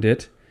initially owned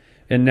it,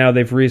 and now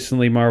they've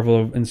recently,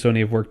 Marvel and Sony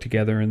have worked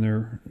together, and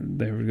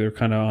they're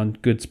kind of on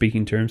good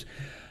speaking terms.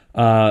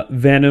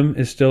 Venom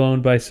is still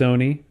owned by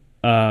Sony.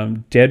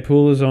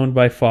 Deadpool is owned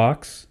by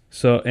Fox.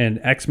 And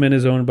X-Men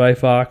is owned by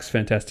Fox,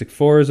 Fantastic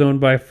Four is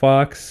owned by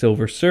Fox,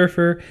 Silver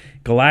Surfer,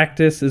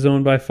 Galactus is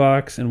owned by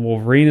Fox, and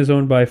Wolverine is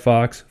owned by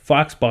Fox.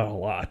 Fox bought a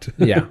lot.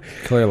 Yeah,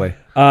 clearly.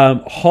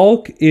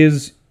 Hulk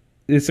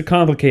it's a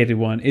complicated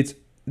one. It's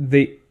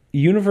the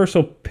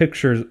Universal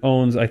Pictures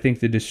owns, I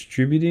think, the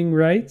distributing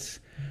rights,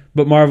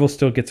 but Marvel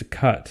still gets a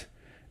cut.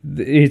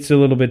 It's a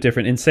little bit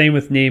different. And same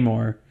with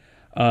Namor.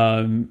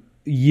 And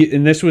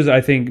this was,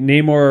 I think,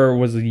 Namor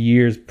was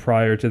years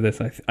prior to this.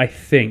 I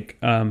think.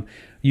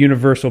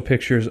 Universal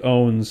Pictures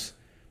owns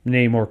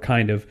Namor,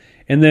 kind of.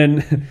 And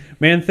then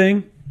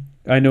Man-Thing,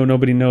 I know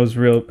nobody knows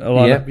a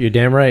lot. Yep, you're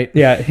damn right.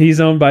 Yeah,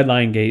 he's owned by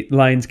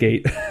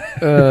Lionsgate.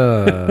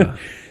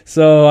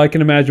 So I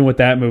can imagine what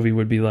that movie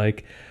would be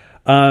like.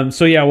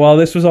 So yeah, while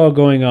this was all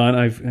going on,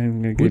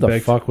 who the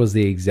fuck was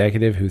the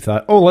executive who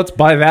thought, oh, let's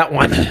buy that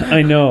one?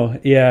 I know,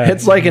 yeah.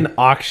 It's like an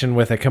auction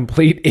with a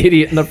complete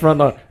idiot in the front.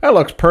 That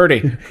looks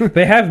pretty.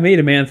 They have made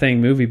a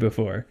Man-Thing movie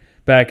before.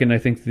 Back in, I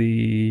think,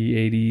 the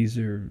 80s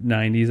or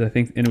 90s, I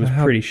think, and it was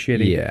pretty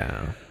shitty.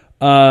 Yeah.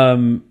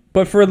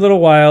 But for a little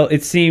while,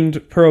 it seemed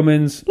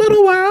Perlman's...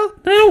 Little while.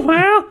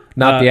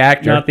 Not the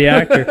actor. Not the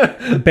actor.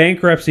 The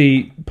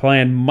bankruptcy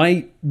plan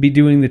might be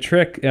doing the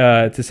trick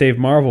to save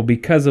Marvel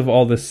because of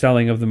all the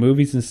selling of the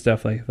movies and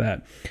stuff like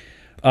that.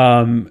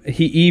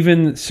 He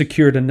even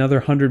secured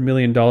another $100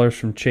 million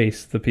from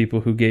Chase, the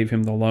people who gave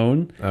him the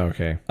loan.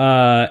 Okay.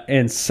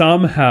 And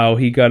somehow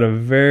he got a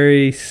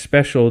very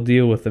special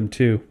deal with them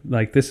too.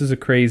 Like, this is a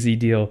crazy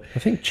deal. I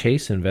think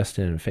Chase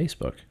invested in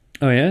Facebook.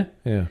 Oh, yeah?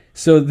 Yeah.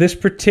 So this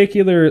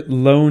particular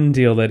loan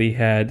deal that he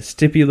had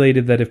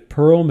stipulated that if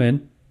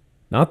Perlman,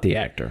 not the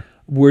actor,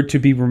 were to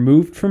be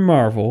removed from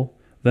Marvel,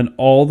 then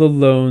all the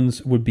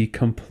loans would be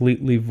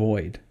completely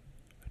void.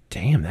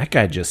 Damn, that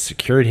guy just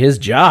secured his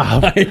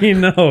job. I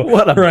know.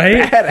 What a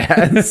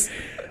badass.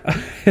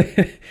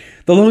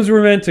 The loans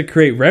were meant to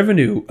create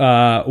revenue.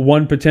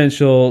 One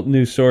potential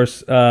new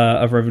source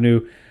of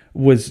revenue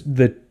was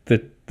the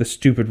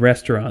stupid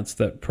restaurants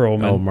that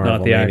Perlman,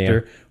 not the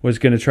actor, was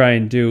going to try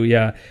and do.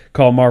 Yeah,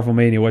 called Marvel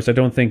Mania, which I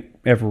don't think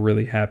ever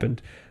really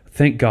happened.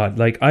 Thank God.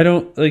 Like, I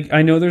don't like.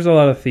 I know there's a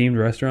lot of themed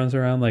restaurants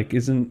around. Like,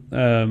 isn't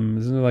there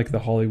like the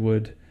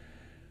Hollywood,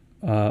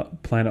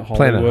 Planet Hollywood?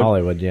 Planet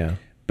Hollywood, yeah.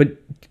 But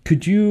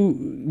would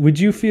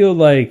you feel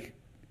like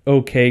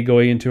okay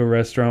going into a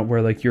restaurant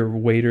where like your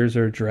waiters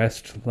are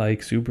dressed like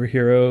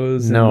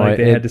superheroes? No, and, like,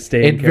 they had to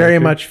stay. It very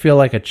much feel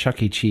like a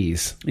Chuck E.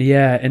 Cheese.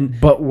 Yeah,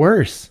 but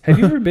worse. Have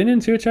you ever been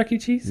into a Chuck E.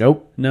 Cheese?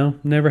 Nope. No,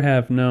 never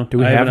have. No. Do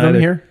we have them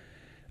here?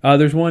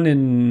 There's one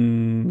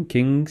in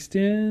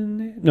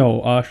Kingston.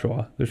 No,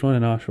 Oshawa. There's one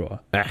in Oshawa.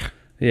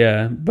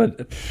 Yeah,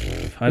 but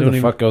I don't Who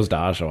the fuck goes to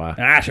Oshawa?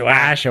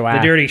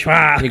 Oshawa. The dirty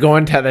schwa. You go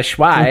into the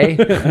schwa.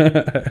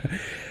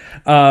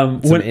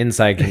 Some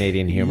inside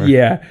Canadian humor.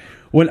 Yeah.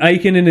 When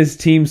Eichen and his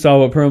team saw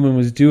what Perlman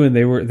was doing,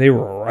 they were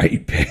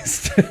right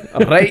pissed.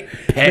 Right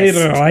pissed. They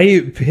were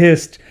right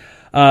pissed.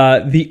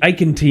 The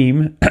Eichen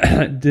team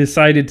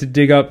decided to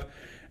dig up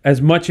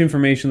as much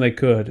information they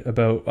could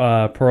about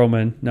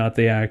Perlman, not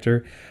the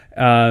actor,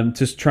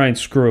 to try and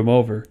screw him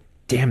over.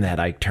 Damn that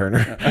Ike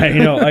Turner. I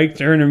know, Ike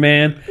Turner,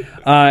 man.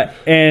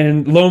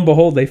 And lo and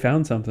behold, they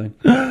found something.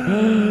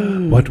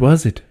 What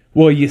was it?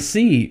 Well, you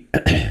see,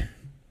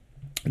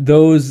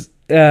 those...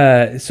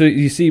 so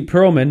you see,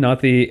 Perlman,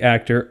 not the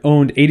actor,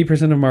 owned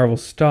 80% of Marvel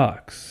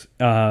stocks.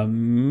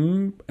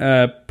 Perlman,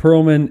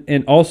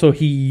 and also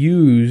he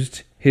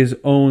used his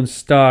own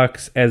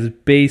stocks as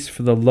base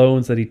for the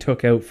loans that he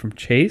took out from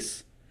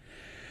Chase.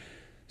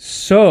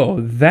 So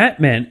that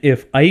meant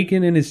if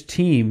Eichen and his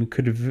team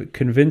could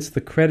convince the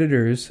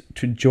creditors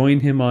to join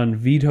him on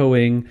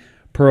vetoing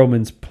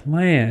Perlman's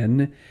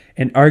plan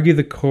and argue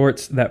the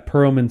courts that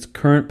Perlman's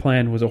current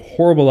plan was a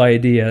horrible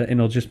idea and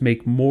it'll just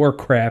make more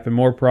crap and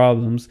more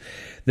problems,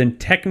 then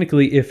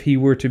technically if he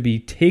were to be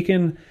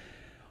taken,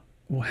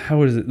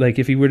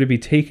 if he were to be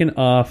taken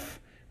off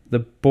the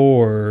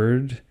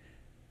board...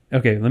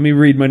 Okay, let me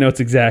read my notes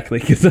exactly,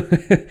 because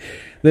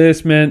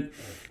this meant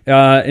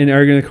in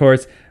arguing the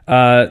courts,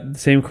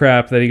 same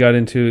crap that he got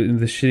into in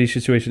the shitty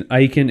situation,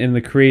 Eichen and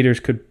the creators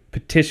could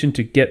petition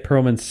to get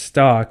Perlman's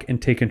stock and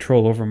take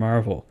control over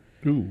Marvel.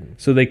 Ooh.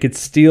 So they could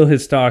steal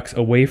his stocks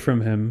away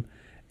from him,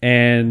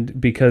 and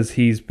because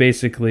he's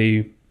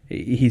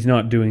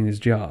not doing his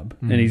job,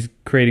 and he's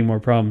creating more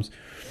problems.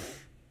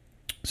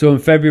 So in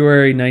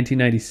February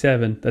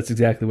 1997, that's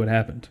exactly what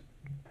happened.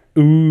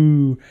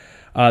 Ooh.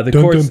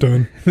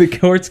 The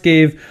courts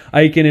gave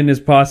Eichen and his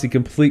posse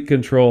complete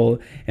control,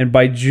 and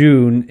by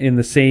June in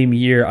the same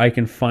year,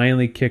 Eichen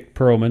finally kicked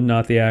Perlman,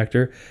 not the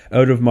actor,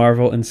 out of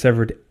Marvel and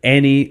severed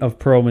any of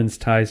Perlman's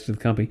ties to the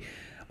company.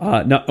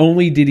 Not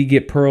only did he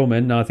get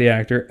Perlman, not the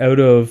actor,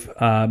 out of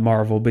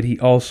Marvel, but he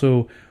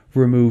also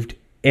removed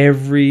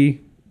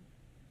every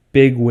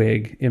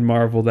bigwig in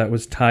Marvel that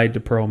was tied to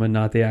Perlman,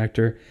 not the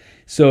actor.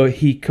 So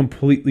he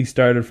completely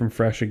started from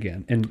fresh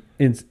again, and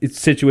it's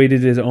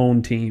situated his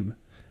own team.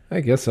 I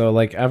guess so.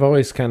 Like, I've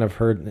always kind of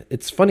heard...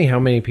 It's funny how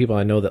many people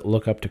I know that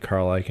look up to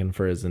Carl Icahn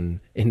for his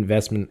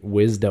investment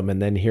wisdom, and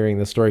then hearing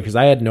the story, because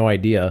I had no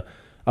idea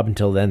up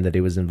until then that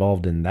he was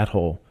involved in that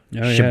whole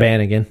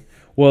shenanigan.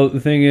 Well, the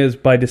thing is,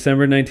 by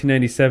December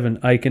 1997,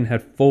 Icahn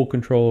had full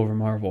control over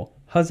Marvel.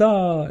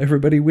 Huzzah!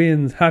 Everybody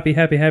wins. Happy,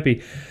 happy,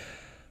 happy.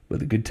 But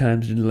the good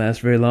times didn't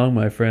last very long,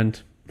 my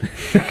friend.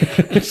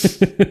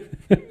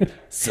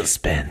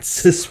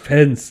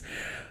 Suspense.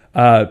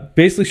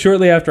 Basically,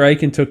 shortly after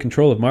Icahn took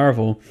control of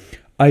Marvel,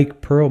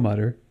 Ike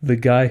Perlmutter, the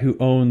guy who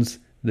owns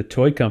the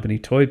toy company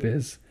Toy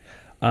Biz,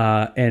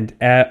 and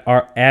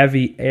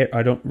Avi,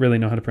 I don't really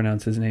know how to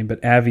pronounce his name,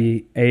 but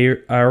Avi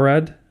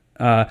Arad,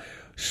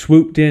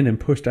 swooped in and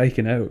pushed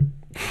Icahn out.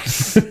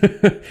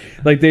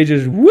 Like they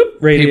just whoop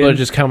right People in. are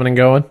just coming and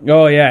going.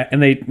 Oh yeah,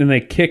 and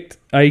they kicked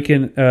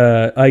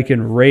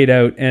Icahn right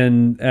out,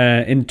 and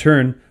in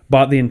turn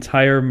bought the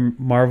entire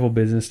Marvel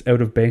business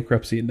out of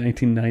bankruptcy in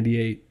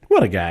 1998.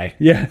 What a guy.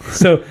 Yeah.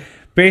 So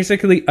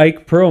basically,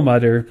 Ike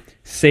Perlmutter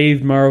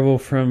saved Marvel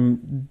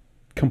from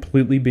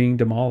completely being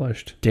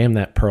demolished. Damn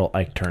that Pearl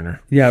Ike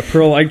Turner. Yeah,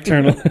 Pearl Ike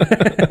Turner.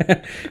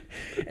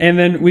 And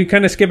then we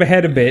kind of skip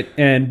ahead a bit,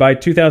 and by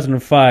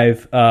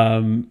 2005,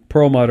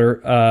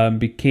 Perlmutter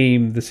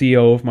became the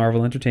CEO of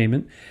Marvel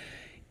Entertainment.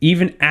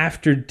 Even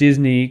after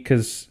Disney,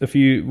 because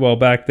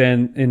back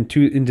then,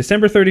 in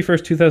December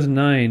 31st,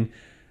 2009,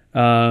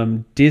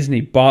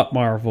 Disney bought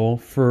Marvel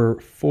for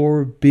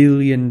 $4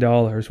 billion,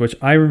 which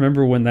I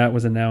remember when that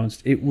was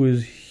announced. It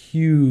was a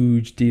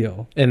huge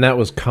deal. And that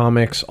was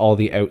comics, all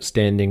the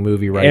outstanding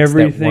movie rights.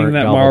 Everything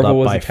that Marvel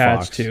was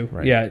attached Fox. to.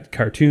 Right. Yeah,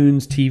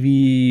 cartoons,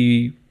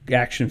 TV,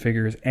 action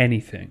figures,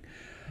 anything.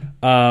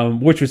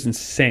 Which was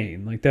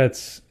insane. Like,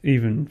 that's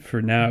even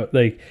for now.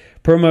 Like,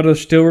 Perlmutter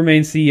still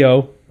remains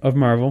CEO of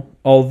Marvel,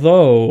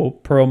 although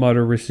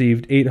Perlmutter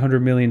received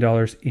 $800 million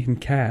in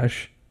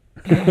cash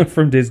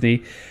from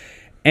Disney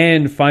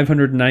and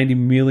 $590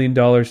 million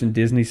in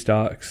Disney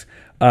stocks.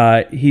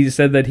 He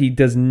said that he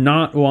does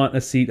not want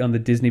a seat on the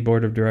Disney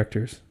board of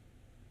directors.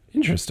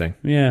 Interesting.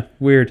 Yeah,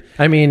 weird.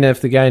 I mean,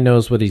 if the guy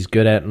knows what he's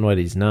good at and what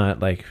he's not,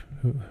 like,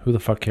 who the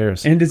fuck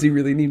cares? And does he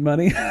really need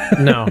money?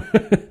 No.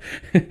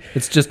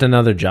 It's just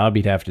another job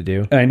he'd have to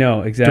do. I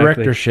know,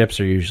 exactly. Directorships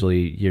are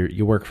usually,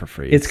 you work for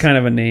free. It's kind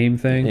of a name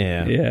thing.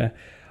 Yeah.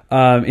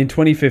 In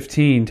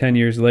 2015, 10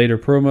 years later,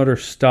 Perlmutter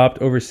stopped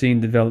overseeing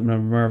the development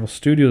of Marvel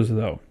Studios,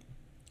 though.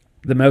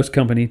 The Mouse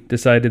Company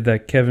decided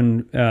that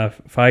Kevin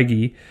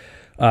Feige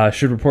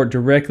should report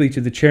directly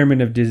to the chairman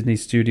of Disney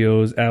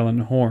Studios, Alan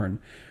Horn,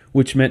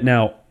 which meant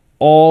now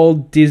all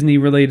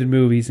Disney-related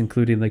movies,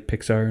 including like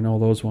Pixar and all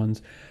those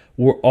ones,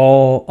 were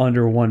all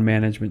under one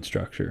management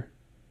structure.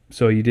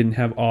 So you didn't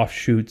have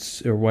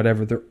offshoots or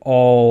whatever. They're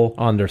all...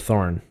 Under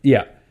Thorn.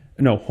 Yeah.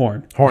 No,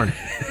 Horn. Horn,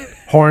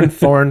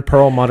 Thorn,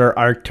 Perlmutter,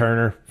 Ike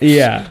Turner.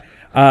 Yeah.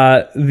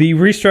 The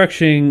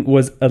restructuring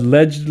was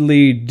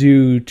allegedly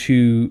due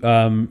to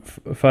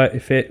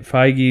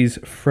Feige's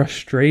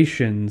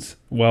frustrations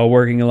while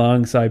working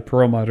alongside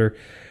Perlmutter.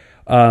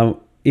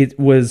 It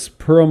was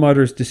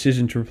Perlmutter's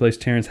decision to replace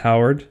Terrence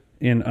Howard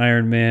in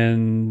Iron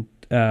Man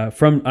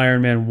from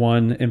Iron Man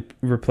 1 and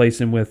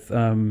replace him with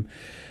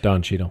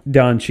Don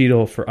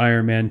Cheadle for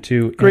Iron Man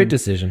 2. Great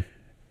decision.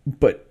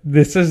 But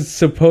this is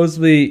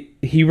supposedly...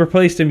 He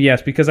replaced him,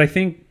 yes, because I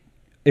think,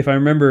 if I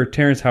remember,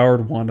 Terrence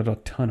Howard wanted a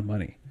ton of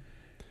money.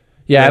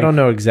 Yeah, I don't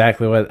know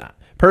exactly what...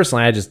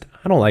 Personally, I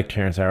don't like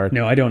Terrence Howard.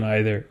 No, I don't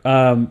either.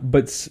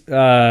 But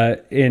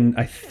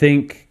I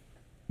think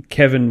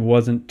Kevin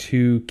wasn't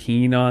too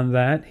keen on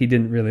that. He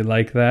didn't really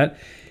like that.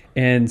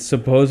 And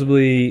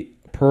supposedly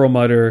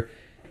Perlmutter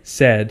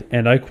said,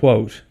 and I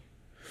quote,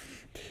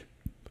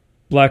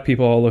 black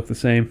people all look the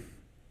same.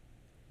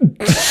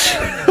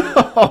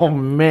 Oh,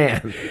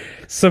 man.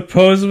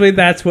 Supposedly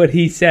that's what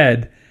he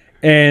said.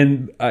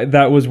 And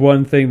that was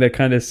one thing that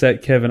kind of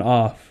set Kevin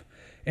off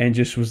and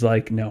just was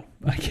like, no,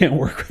 I can't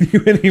work with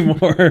you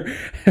anymore.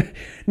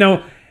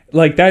 Now,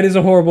 like, that is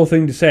a horrible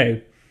thing to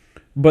say.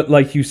 But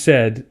like you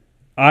said,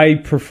 I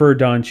prefer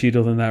Don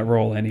Cheadle in that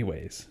role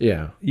anyways.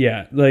 Yeah.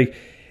 Yeah, like,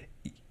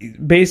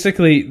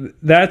 basically,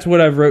 that's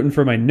what I've written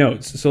for my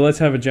notes. So let's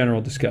have a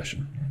general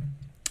discussion.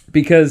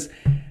 Because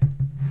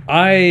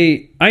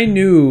I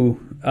knew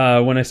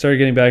when I started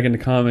getting back into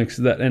comics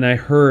that, and I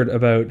heard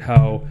about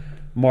how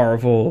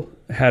Marvel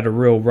had a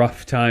real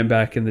rough time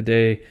back in the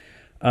day.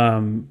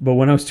 But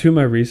when I was doing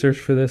my research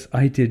for this,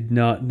 I did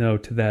not know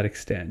to that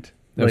extent.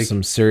 There's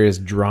some serious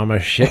drama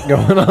shit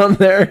going on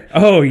there.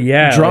 Oh,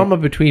 yeah. Drama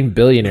between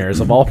billionaires,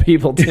 of all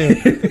people, too.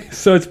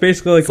 So it's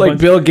basically like... It's like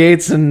Bill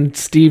Gates and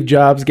Steve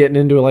Jobs getting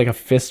into like a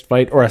fist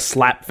fight or a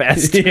slap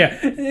fest. Yeah.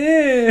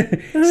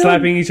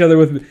 Slapping each other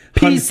with...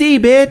 PC,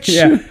 bitch!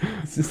 Yeah.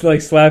 It's just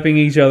like slapping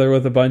each other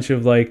with a bunch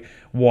of like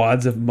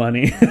wads of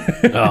money.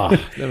 Oh,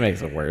 that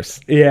makes it worse.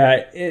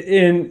 Yeah.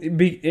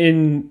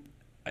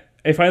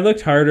 If I looked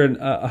hard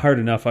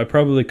enough, I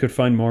probably could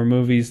find more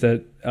movies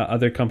that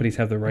other companies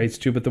have the rights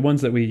to. But the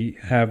ones that we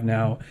have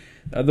now,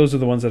 those are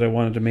the ones that I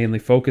wanted to mainly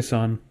focus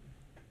on.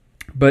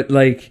 But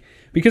like,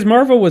 because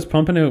Marvel was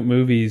pumping out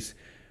movies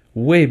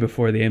way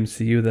before the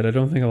MCU that I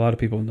don't think a lot of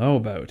people know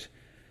about.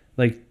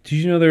 Like, did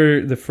you know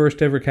the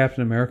first ever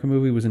Captain America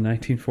movie was in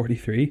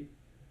 1943?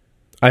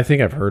 I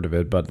think I've heard of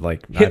it, but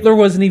like Hitler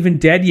wasn't even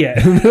dead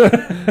yet.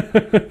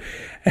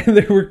 And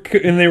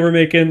they were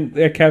making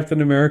a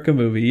Captain America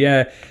movie,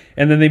 yeah.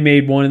 And then they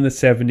made one in the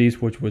 70s,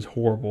 which was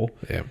horrible.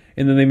 Yeah.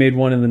 And then they made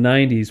one in the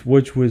 90s,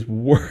 which was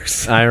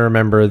worse. I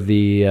remember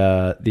the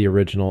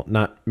original,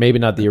 not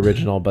the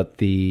original, but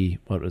the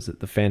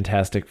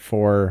Fantastic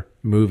Four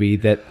movie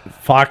that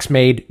Fox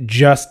made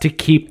just to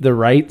keep the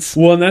rights.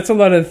 Well, and that's a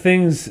lot of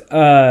things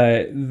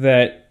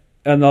that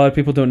and a lot of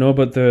people don't know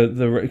about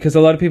the because a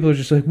lot of people are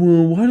just like,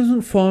 well, why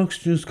doesn't Fox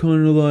just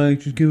kind of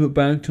like just give it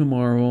back to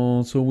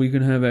Marvel so we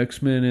can have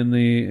X-Men and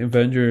the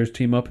Avengers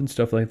team up and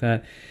stuff like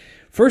that?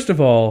 First of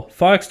all,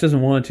 Fox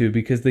doesn't want to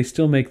because they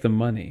still make the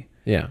money.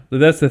 Yeah.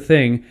 That's the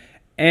thing.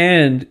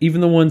 And even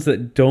the ones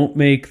that don't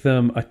make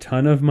them a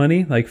ton of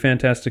money, like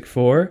Fantastic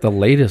Four. The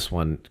latest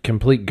one,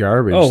 complete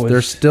garbage. Oh,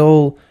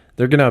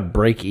 they're going to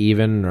break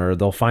even or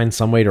they'll find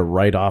some way to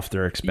write off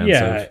their expensive.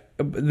 Yeah.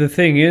 The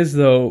thing is,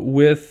 though,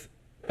 with...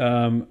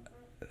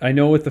 I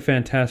know with the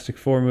Fantastic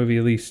Four movie,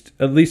 at least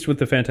with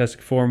the Fantastic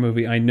Four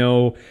movie, I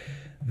know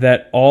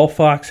that all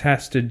Fox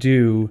has to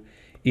do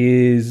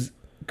is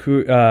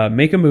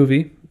make a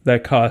movie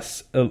that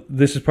costs,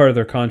 this is part of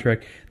their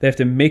contract, they have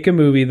to make a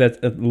movie that's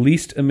at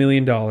least $1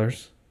 million.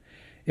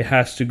 It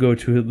has to go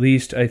to at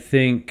least, I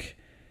think,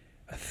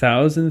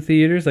 1,000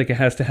 theaters. Like, it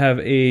has to have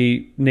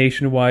a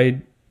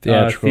nationwide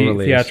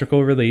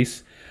theatrical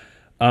release.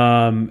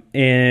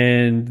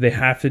 And they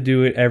have to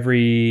do it at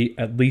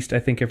least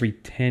every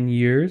 10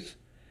 years.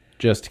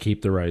 Just to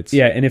keep the rights.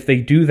 Yeah, and if they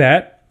do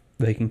that,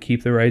 they can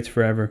keep the rights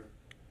forever.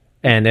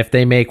 And if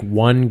they make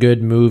one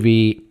good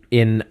movie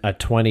in a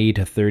 20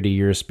 to 30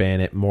 year span,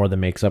 it more than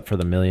makes up for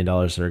the $1 million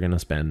they're going to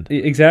spend.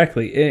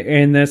 Exactly.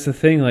 And that's the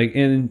thing. Like,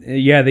 and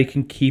yeah, they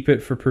can keep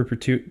it for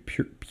perpetuity.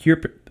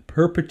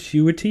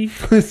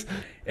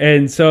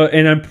 And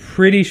I'm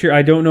pretty sure,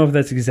 I don't know if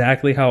that's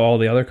exactly how all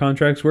the other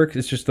contracts work.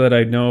 It's just that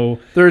I know...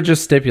 There are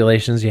just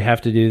stipulations. You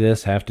have to do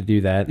this, have to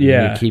do that. And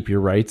yeah. You keep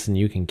your rights and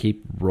you can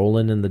keep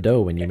rolling in the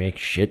dough when you make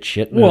shit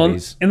movies. Well,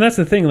 and that's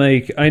the thing.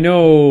 Like, I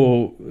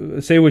know,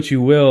 say what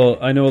you will,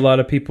 I know a lot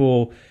of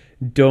people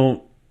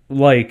don't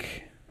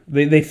like...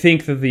 They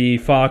think that the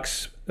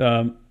Fox...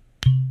 Tommy's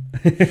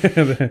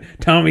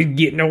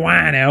getting the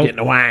wine out. Getting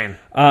the wine.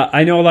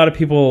 I know a lot of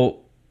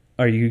people...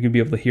 Are you going to be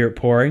able to hear it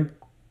pouring?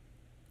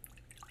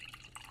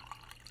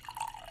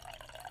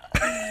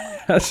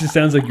 That just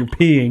sounds like you're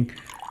peeing.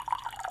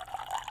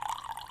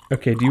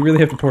 Okay, do you really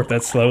have to pour it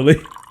that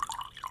slowly?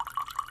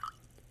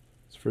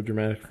 It's for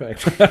dramatic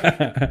effect.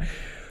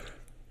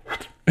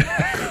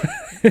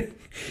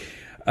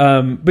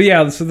 But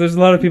yeah, so there's a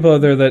lot of people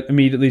out there that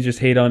immediately just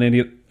hate on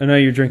any... I know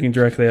you're drinking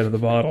directly out of the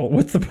bottle.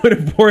 What's the point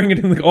of pouring it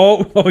in the...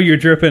 Oh, you're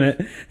dripping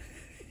it.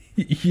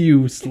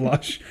 You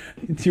slush.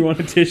 Do you want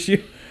a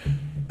tissue?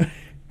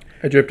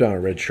 I dripped on a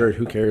red shirt.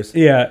 Who cares?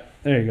 Yeah,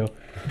 there you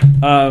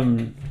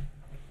go.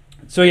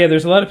 So yeah,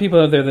 there's a lot of people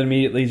out there that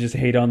immediately just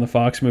hate on the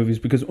Fox movies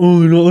because, oh,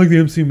 they're not like the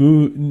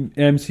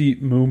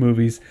MCU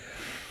movies.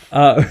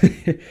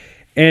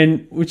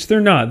 And which they're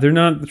not. They're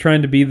not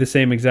trying to be the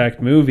same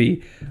exact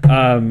movie.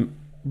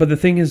 But the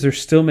thing is, they're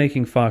still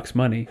making Fox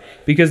money.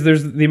 Because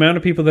there's the amount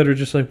of people that are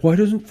just like, why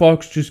doesn't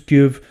Fox just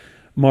give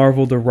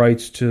Marvel the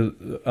rights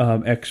to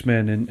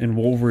X-Men and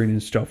Wolverine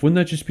and stuff? Wouldn't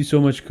that just be so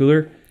much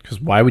cooler? Because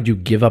why would you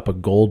give up a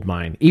gold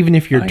mine, even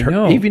if you're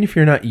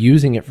not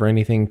using it for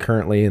anything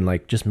currently and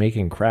like just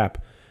making crap?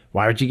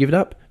 Why would you give it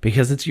up?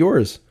 Because it's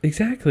yours.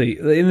 Exactly.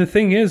 And the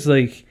thing is,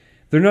 like,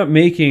 they're not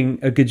making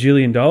a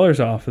gajillion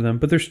dollars off of them,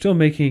 but they're still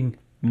making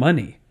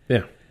money.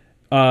 Yeah.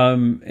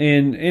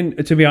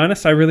 And to be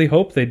honest, I really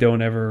hope they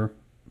don't ever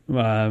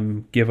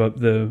give up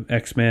the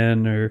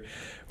X-Men or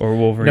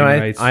Wolverine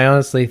rights. I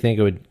honestly think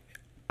it would.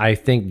 I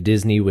think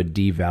Disney would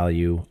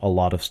devalue a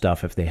lot of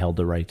stuff if they held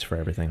the rights for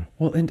everything.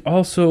 Well, and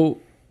also,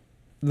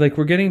 like,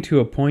 we're getting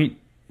to a point,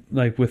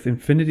 like, with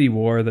Infinity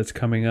War that's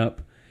coming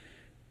up.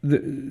 The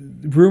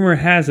rumor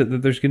has it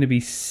that there's going to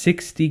be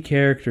 60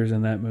 characters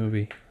in that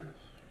movie.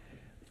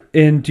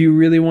 And do you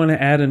really want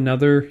to add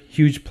another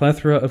huge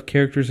plethora of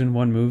characters in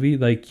one movie?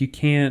 Like, you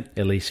can't...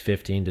 At least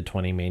 15 to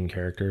 20 main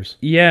characters.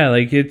 Yeah,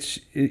 like, it's...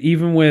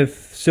 Even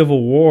with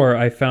Civil War,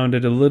 I found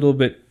it a little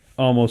bit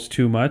almost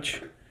too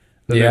much.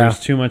 There's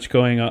too much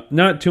going on.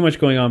 Not too much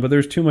going on, but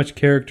there's too much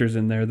characters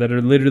in there that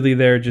are literally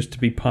there just to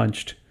be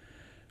punched.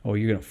 Oh,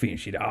 you're going to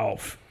finish it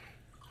off.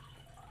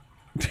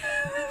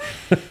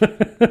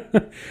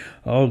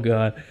 Oh,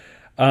 God.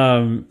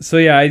 So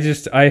yeah,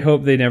 I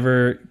hope they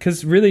never,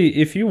 because really,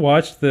 if you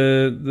watch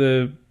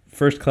the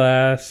First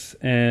Class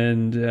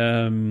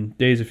and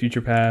Days of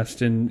Future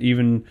Past and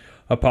even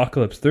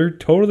Apocalypse, they're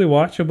totally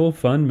watchable,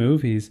 fun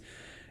movies.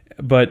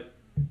 But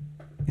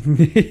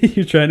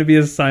you're trying to be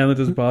as silent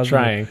as possible.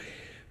 Trying.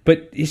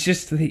 But it's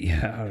just, I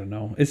don't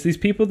know. It's these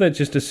people that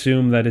just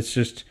assume that it's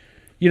just,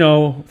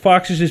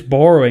 Fox is just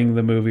borrowing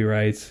the movie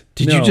rights.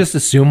 Did you just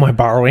assume my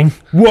borrowing?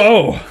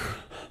 Whoa!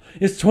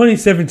 It's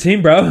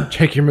 2017, bro.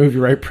 Check your movie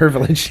right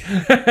privilege.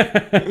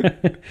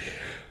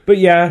 But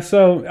yeah,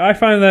 so I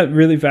find that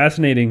really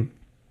fascinating,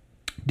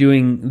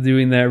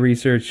 doing that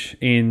research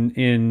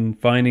in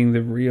finding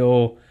the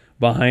real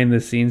behind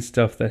the scenes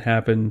stuff that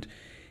happened.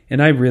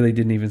 And I really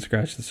didn't even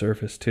scratch the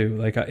surface too.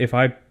 Like, if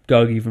I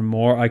dug even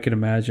more, I could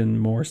imagine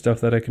more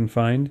stuff that I can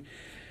find.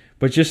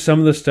 But just some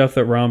of the stuff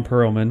that Ron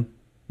Perlman,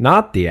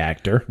 not the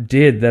actor,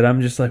 did, that I'm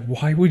just like,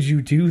 why would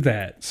you do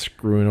that?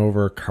 Screwing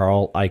over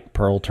Carl Ike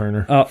Pearl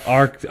Turner.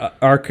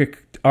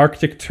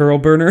 Arctic Turtle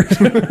Burner.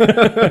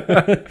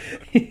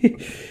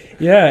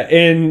 Yeah,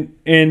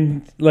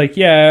 and like,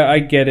 yeah, I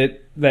get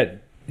it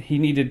that he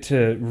needed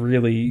to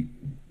really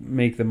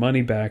make the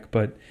money back,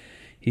 but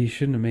he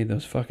shouldn't have made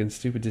those fucking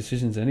stupid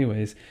decisions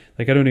anyways.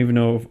 Like, I don't even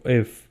know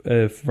if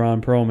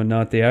Ron Perlman,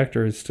 not the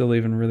actor, is still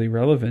even really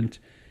relevant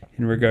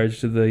in regards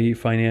to the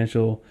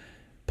financial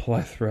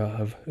plethora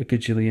of a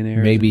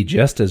gajillionaires. Maybe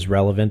just as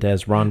relevant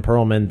as Ron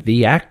Perlman,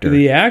 the actor.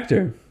 The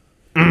actor.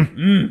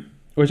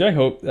 Which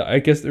I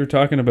guess they're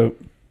talking about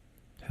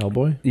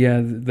Hellboy?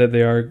 Yeah, that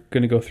they are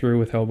going to go through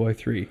with Hellboy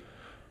 3.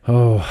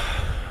 Oh,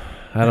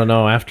 I don't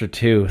know. After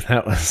 2,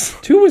 that was...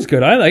 2 was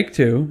good. I liked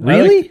 2.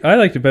 Really? I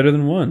liked it better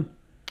than 1.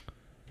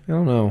 I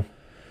don't know.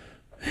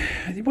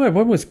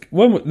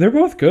 They're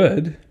both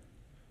good.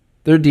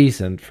 They're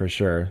decent, for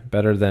sure.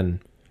 Better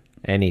than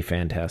any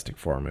Fantastic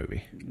Four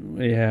movie.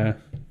 Yeah.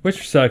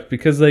 Which sucked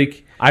because,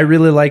 like... I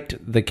really liked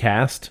the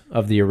cast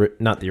of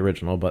not the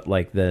original, but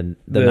like the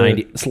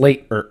 90s,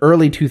 late or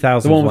early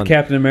 2000s. The one with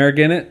Captain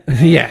America in it?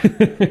 Yeah.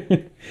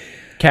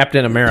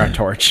 Captain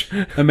Ameritorch.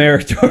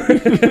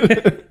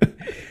 Ameritorch.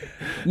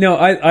 No,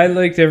 I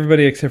liked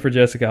everybody except for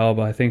Jessica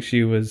Alba. I think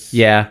she was...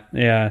 Yeah.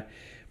 Yeah.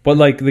 But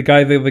like the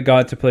guy that they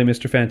got to play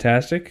Mr.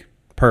 Fantastic...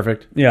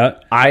 Perfect. Yeah.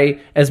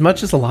 As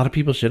much as a lot of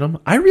people shit him,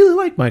 I really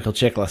like Michael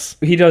Chiklis.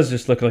 He does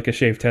just look like a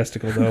shaved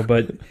testicle, though.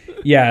 But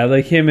yeah,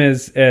 like him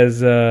as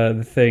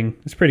the Thing.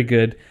 It's pretty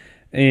good.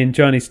 And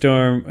Johnny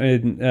Storm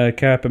and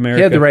Cap America.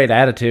 He had the right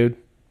attitude.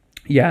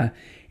 Yeah.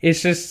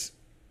 It's just,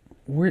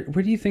 where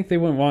do you think they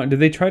went wrong? Did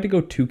they try to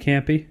go too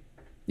campy?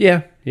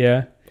 Yeah.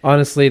 Yeah.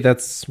 Honestly,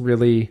 that's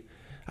really,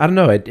 I don't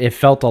know. It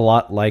felt a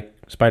lot like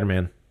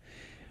Spider-Man.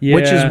 Yeah.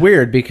 Which is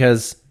weird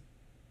because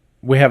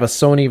we have a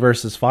Sony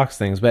versus Fox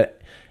things, but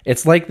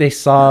it's like they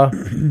saw,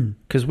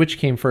 because which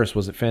came first?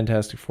 Was it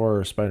Fantastic Four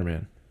or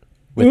Spider-Man?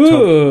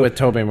 With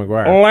Tobey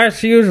Maguire.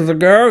 Let's use the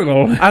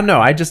gurgle. I don't know.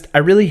 I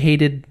really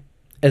hated,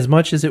 as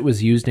much as it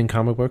was used in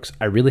comic books,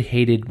 I really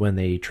hated when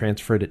they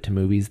transferred it to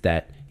movies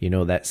that,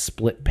 that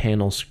split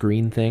panel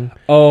screen thing.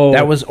 Oh.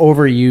 That was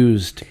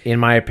overused, in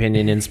my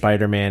opinion, in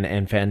Spider-Man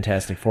and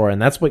Fantastic Four.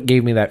 And that's what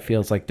gave me that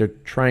feels like they're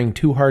trying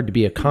too hard to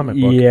be a comic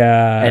book.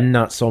 Yeah. And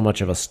not so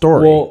much of a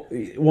story. Well,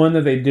 one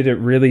that they did it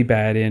really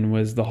bad in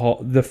was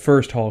the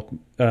first Hulk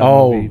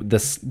movie.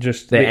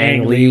 The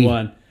Ang Lee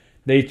one.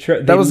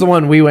 That was the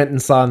one we went and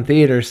saw in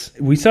theaters.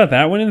 We saw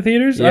that one in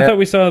theaters? Yeah. I thought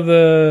we saw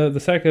the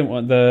second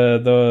one,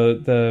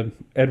 the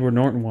Edward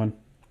Norton one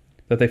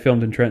that they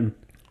filmed in Trenton.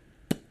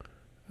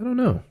 I don't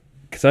know.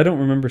 Because I don't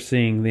remember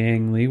seeing the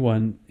Ang Lee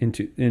one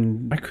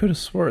in. I could have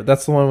swore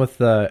that's the one with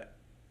the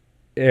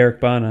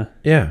Eric Bana.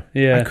 Yeah.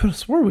 Yeah. I could have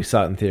swore we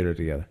saw it in theater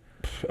together.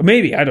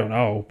 Maybe, I don't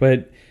know.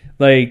 But,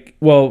 like,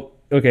 well,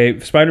 okay,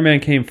 Spider-Man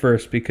came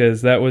first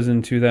because that was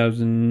in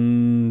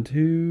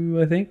 2002,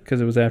 I think, because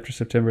it was after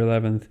September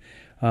 11th.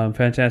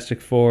 Fantastic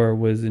Four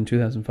was in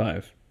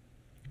 2005,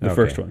 the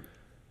first one.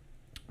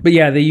 But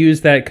yeah, they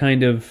used that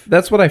kind of...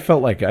 That's what I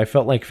felt like. I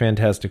felt like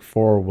Fantastic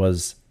Four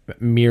was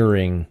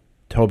mirroring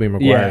Tobey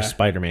Maguire's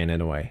Spider-Man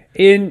in a way.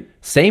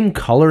 Same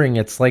coloring.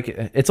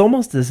 It's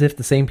almost as if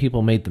the same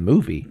people made the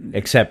movie,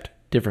 except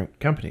different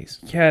companies.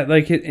 Yeah,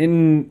 like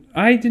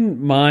I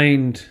didn't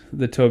mind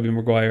the Tobey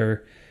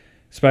Maguire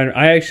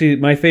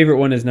My favorite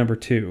one is number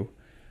 2.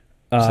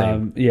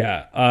 Same.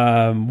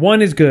 Yeah.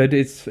 1 is good.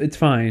 It's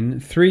fine.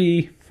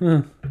 3,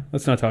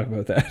 let's not talk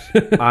about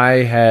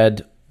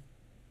that.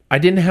 I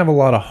didn't have a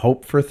lot of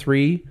hope for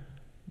 3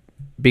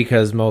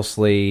 because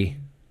mostly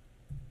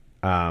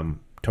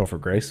Topher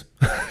Grace.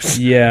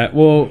 Yeah.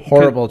 Well,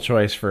 Horrible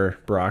choice for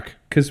Brock.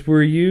 Because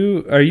are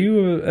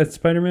you a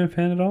Spider-Man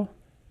fan at all?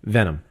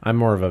 Venom. I'm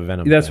more of a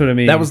Venom That's fan. what I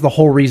mean. That was the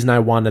whole reason I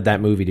wanted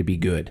that movie to be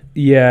good.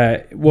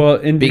 Yeah. Well,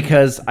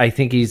 Because I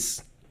think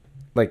he's,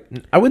 like,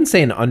 I wouldn't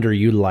say an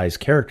underutilized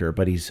character,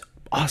 but he's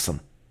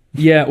awesome.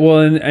 Yeah, well,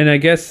 and I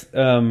guess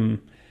the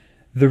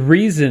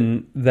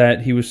reason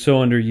that he was so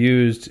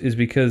underused is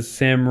because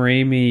Sam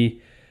Raimi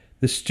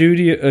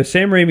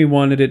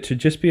wanted it to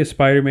just be a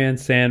Spider-Man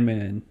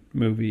Sandman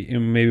movie,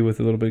 and maybe with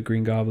a little bit of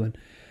Green Goblin.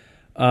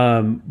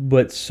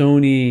 But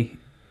Sony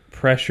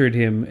pressured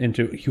him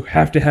into, you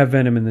have to have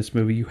Venom in this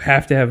movie. You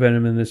have to have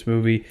Venom in this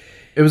movie.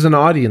 It was an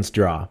audience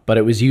draw, but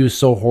it was used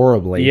so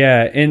horribly.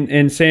 Yeah,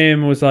 and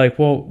Sam was like,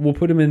 well, we'll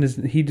put him in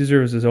he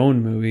deserves his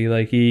own movie,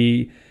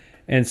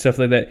 and stuff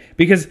like that.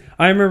 Because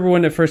I remember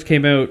when it first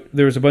came out,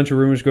 there was a bunch of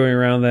rumors going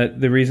around that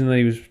the reason that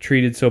he was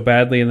treated so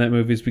badly in that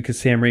movie is because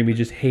Sam Raimi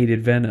just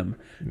hated Venom.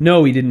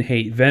 No, he didn't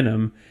hate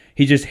Venom.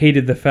 He just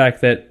hated the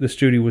fact that the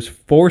studio was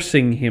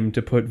forcing him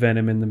to put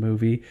Venom in the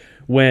movie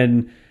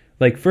when...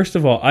 Like, first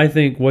of all, I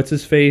think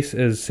What's-His-Face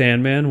as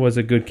Sandman was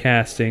a good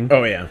casting.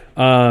 Oh, yeah.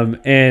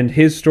 And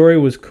his story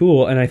was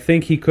cool, and I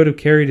think he could have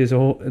carried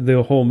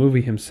the whole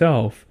movie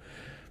himself.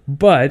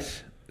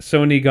 But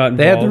Sony got involved.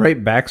 They had the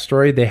right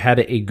backstory. They had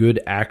a good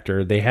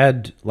actor. They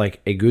had,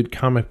 like, a good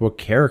comic book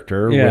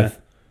character with...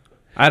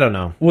 I don't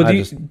know. Well,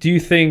 do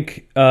you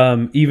think,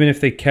 even if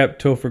they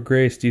kept Topher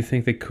Grace, do you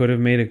think they could have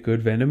made a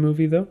good Venom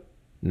movie, though?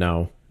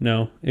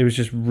 No, it was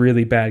just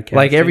really bad casting.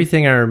 Like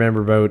everything I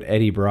remember about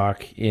Eddie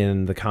Brock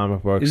in the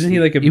comic books. Isn't he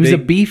like he was a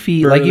big,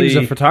 beefy, burly... like he was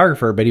a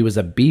photographer, but he was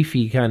a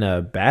beefy kind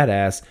of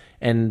badass.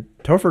 And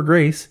Topher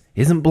Grace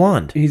isn't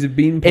blonde. He's a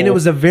beanpole. And it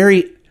was he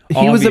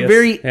was a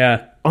very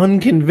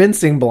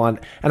unconvincing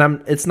blonde.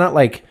 And it's not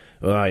like,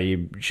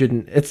 you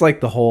shouldn't, it's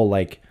like the whole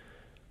like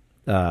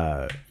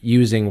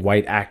using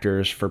white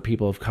actors for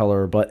people of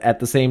color. But at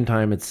the same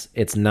time,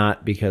 it's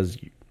not because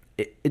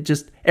it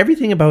just,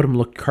 everything about him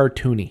looked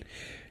cartoony.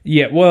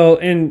 Yeah, well,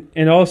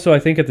 and also I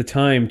think at the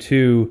time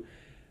too,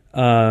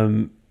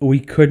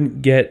 we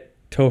couldn't get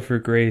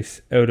Topher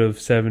Grace out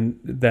of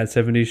that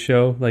 70s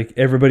show. Like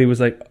everybody was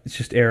like, it's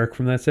just Eric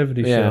from that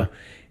 70s show.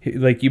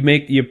 Like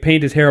you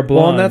paint his hair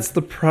blonde. Well, and that's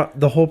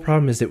the whole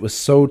problem is it was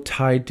so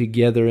tied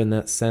together in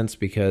that sense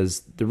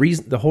because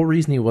the whole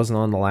reason he wasn't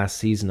on the last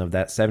season of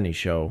that 70s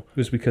show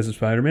was because of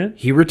Spider-Man.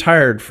 He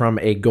retired from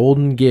a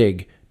golden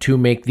gig to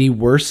make the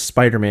worst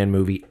Spider-Man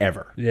movie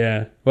ever.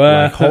 Yeah.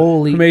 Well, like,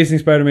 holy... Amazing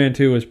Spider-Man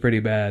 2 was pretty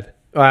bad.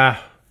 I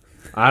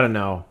don't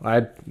know.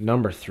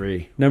 Number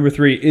 3. Number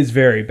 3 is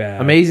very bad.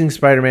 Amazing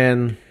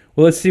Spider-Man...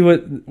 Well, let's see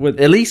what...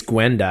 At least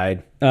Gwen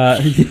died.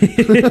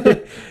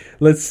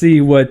 Let's see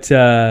what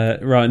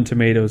Rotten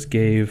Tomatoes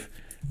gave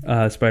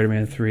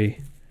Spider-Man 3.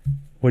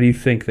 What do you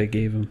think they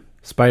gave him?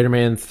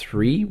 Spider-Man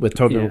 3 with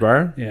Tobey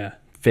Maguire? Yeah.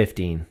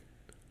 15.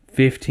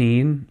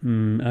 15? I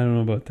don't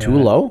know about that. Too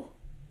low?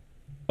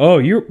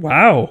 Oh,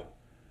 wow.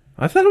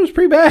 I thought it was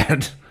pretty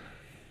bad.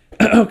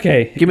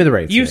 Okay. Give me the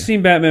rates. You've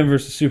seen Batman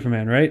vs.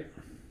 Superman, right?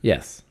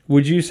 Yes.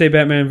 Would you say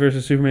Batman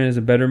vs. Superman is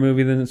a better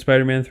movie than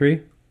Spider-Man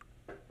 3?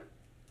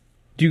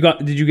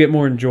 Did you get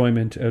more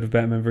enjoyment out of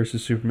Batman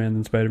vs. Superman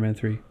than Spider-Man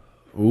 3?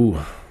 Ooh.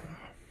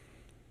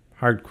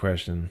 Hard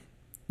question.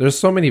 There's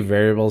so many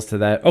variables to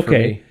that. Okay. For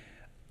me.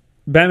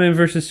 Batman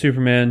vs.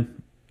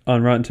 Superman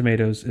on Rotten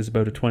Tomatoes is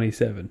about a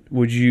 27.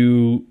 Would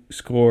you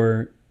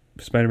score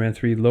Spider-Man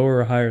 3 lower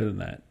or higher than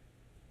that?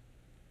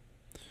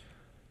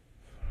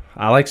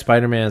 I like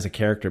Spider-Man as a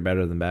character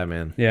better than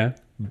Batman. Yeah.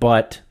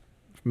 But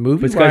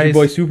movie-wise... It's got your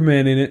boy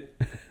Superman in it.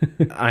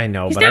 I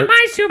know, He's but not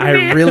my Superman.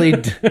 I really...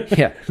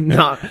 Yeah,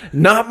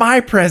 not my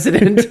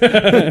president.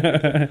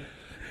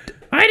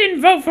 I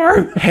didn't vote for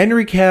him.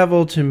 Henry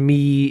Cavill, to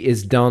me,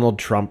 is Donald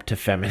Trump to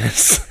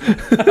feminists.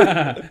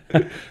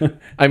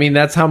 I mean,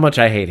 that's how much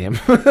I hate him.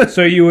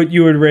 So you would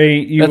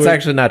rate... That's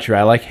actually not true.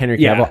 I like Henry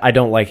Cavill. Yeah. I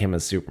don't like him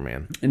as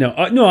Superman.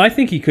 No, I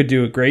think he could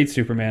do a great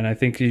Superman. I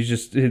think he's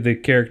just the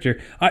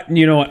character...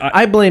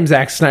 I blame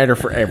Zack Snyder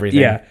for everything.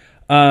 Yeah.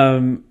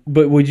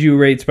 But would you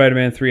rate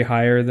Spider-Man 3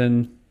 higher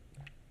than...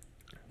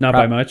 Not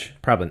by much?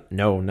 Probably.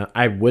 No,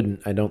 I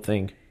wouldn't. I don't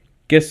think.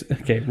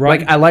 Okay.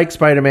 Like, I like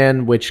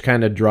Spider-Man, which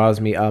kind of draws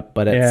me up,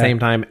 but at the same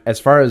time, as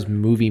far as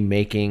movie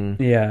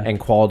making and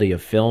quality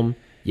of film,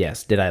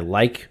 yes. Did I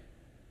like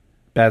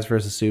Baz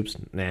vs. Supes?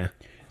 Nah.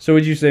 So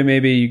would you say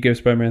maybe you give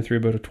Spider-Man 3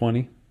 about a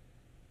 20?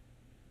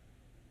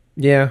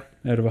 Yeah.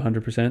 Out of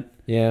 100%?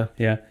 Yeah.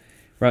 Yeah.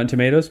 Rotten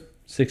Tomatoes?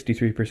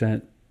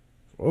 63%.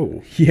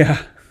 Oh.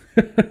 Yeah.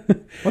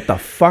 What the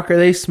fuck are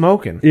they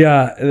smoking?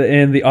 Yeah,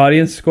 and the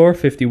audience score,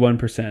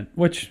 51%,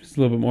 which is a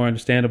little bit more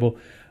understandable.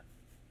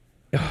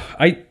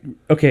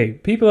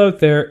 People out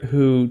there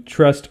who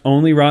trust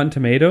only Rotten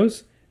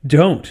Tomatoes,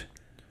 don't.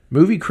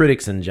 Movie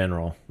critics in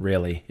general,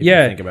 really. If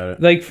Yeah, you think about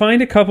it. like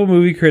find a couple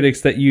movie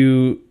critics that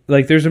you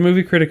like. There's a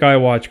movie critic I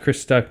watch,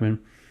 Chris Stuckman.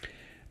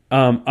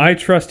 I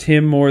trust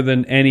him more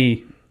than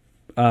any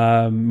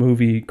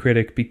movie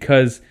critic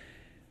because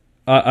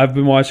I've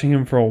been watching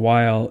him for a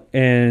while,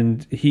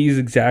 and he's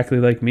exactly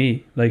like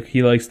me. Like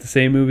he likes the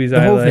same movies I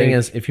like. The whole thing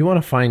is, if you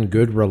want to find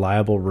good,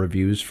 reliable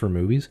reviews for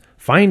movies,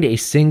 find a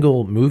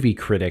single movie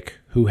critic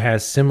who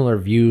has similar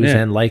views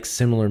and likes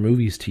similar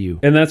movies to you.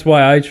 And that's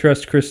why I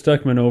trust Chris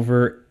Stuckman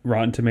over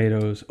Rotten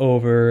Tomatoes,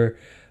 over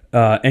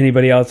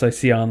anybody else I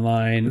see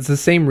online. It's the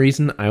same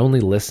reason I only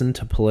listen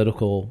to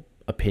political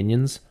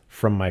opinions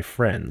from my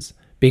friends.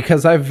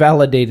 Because I've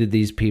validated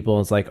these people.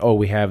 It's like, oh,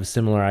 we have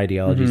similar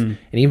ideologies. And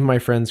even my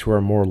friends who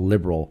are more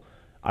liberal,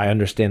 I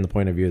understand the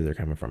point of view they're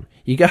coming from.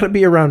 You got to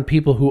be around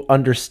people who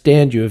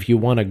understand you if you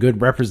want a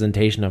good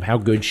representation of how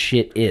good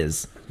shit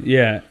is.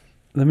 Yeah.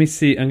 Let me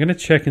see. I'm going to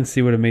check and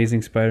see what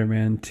Amazing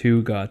Spider-Man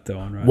 2 got, though,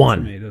 on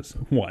Rotten Tomatoes.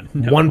 1.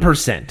 No.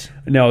 1%.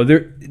 No,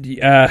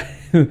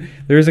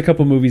 there's a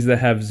couple movies that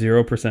have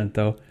 0%,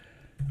 though.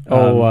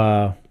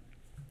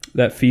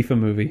 That FIFA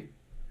movie.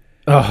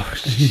 Oh,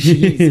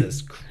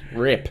 Jesus Christ.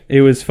 Rip.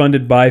 It was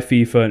funded by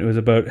FIFA, and it was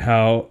about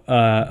how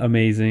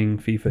amazing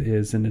FIFA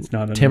is, and it's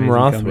not an Tim amazing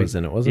Roth company. was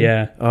in it, wasn't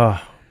Yeah. it?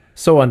 Oh,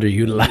 so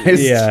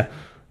underutilized. Yeah.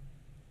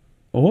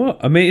 Oh,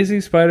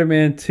 Amazing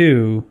Spider-Man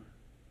 2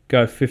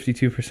 got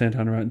 52%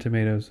 on Rotten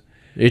Tomatoes.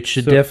 It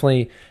should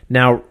definitely...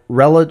 Now,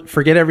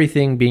 forget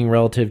everything being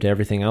relative to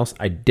everything else.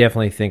 I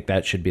definitely think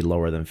that should be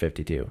lower than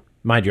 52.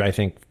 Mind you, I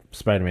think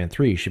Spider-Man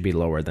 3 should be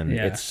lower than...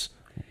 Yeah. It's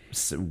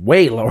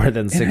way lower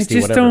than 60, And I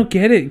just whatever. don't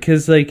get it,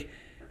 because, like...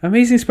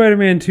 Amazing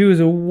Spider-Man 2 is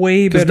a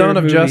way better Because Dawn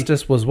of movie.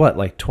 Justice was what,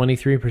 like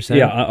 23%?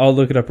 Yeah, I'll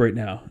look it up right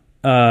now.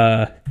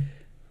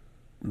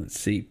 Let's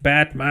see.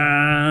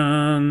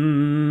 Batman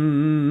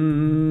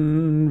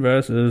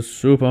versus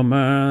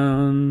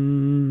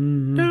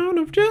Superman. Dawn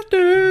of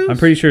Justice. I'm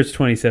pretty sure it's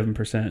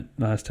 27%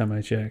 last time I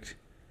checked.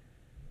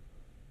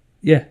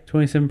 Yeah,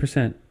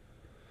 27%.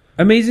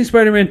 Amazing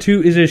Spider-Man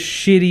 2 is a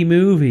shitty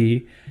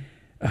movie.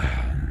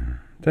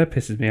 That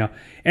pisses me off.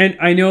 And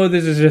I know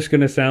this is just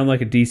going to sound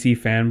like a DC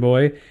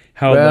fanboy.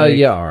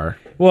 You are.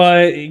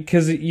 Well,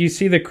 because you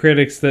see the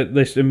critics that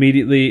list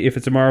immediately, if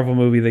it's a Marvel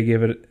movie, they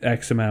give it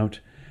X amount.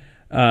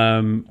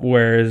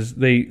 Whereas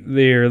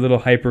they're a little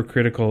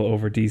hypercritical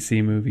over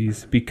DC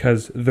movies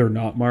because they're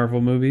not Marvel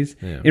movies.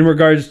 Yeah. In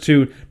regards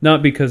to,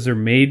 not because they're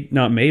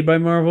not made by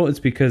Marvel, it's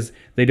because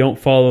they don't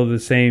follow the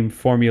same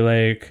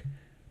formulaic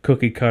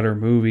cookie cutter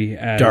movie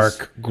as...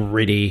 Dark,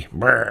 gritty.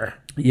 Brr.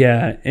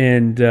 Yeah,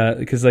 and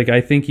because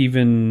I think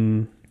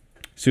even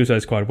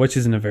Suicide Squad, which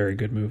isn't a very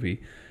good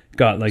movie,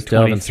 got like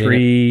Still haven't seen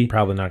 23. it.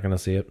 Probably not going to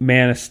see it.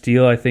 Man of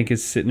Steel, I think,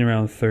 is sitting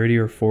around 30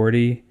 or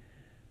 40.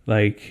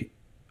 Like,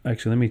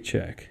 actually, let me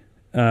check.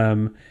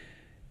 And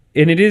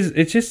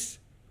it's just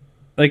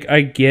like,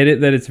 I get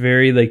it that it's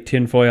very like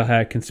tinfoil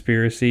hat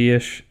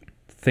conspiracy-ish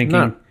thinking.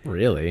 Not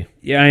really.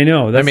 Yeah, I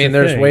know. That's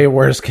there's way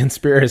worse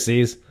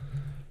conspiracies.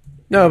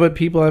 No, but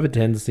people have a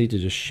tendency to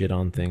just shit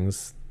on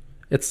things.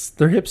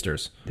 They're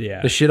hipsters.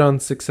 Yeah. They shit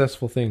on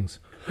successful things.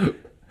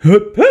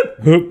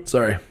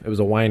 Sorry, it was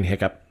a wine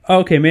hiccup.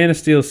 Okay, Man of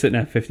Steel is sitting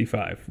at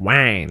 55.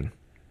 Wine.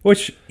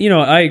 Which,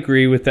 I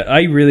agree with that.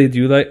 I really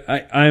do like...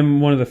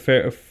 I'm one of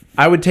the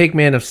I would take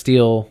Man of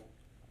Steel,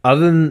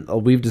 other than...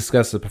 We've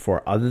discussed it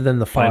before. Other than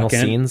the final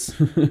scenes,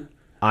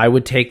 I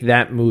would take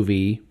that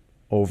movie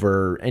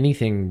over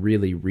anything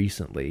really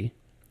recently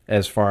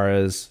as far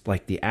as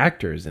like the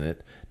actors in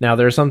it. Now,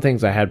 there are some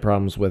things I had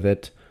problems with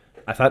it.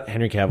 I thought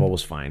Henry Cavill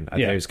was fine. I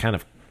thought he was kind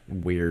of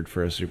weird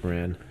for a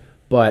Superman.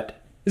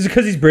 But... Is it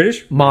because he's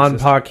British? Mon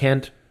Pa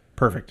Kent,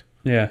 perfect.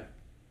 Yeah.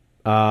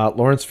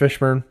 Lawrence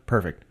Fishburne,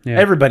 perfect. Yeah.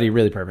 Everybody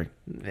really perfect.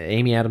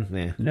 Amy Adams,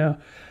 nah. No.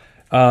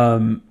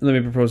 Let me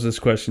propose this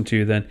question to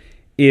you then.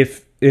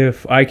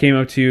 If I came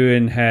up to you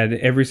and had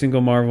every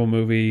single Marvel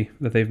movie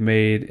that they've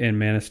made and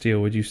Man of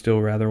Steel, would you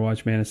still rather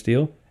watch Man of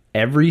Steel?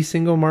 Every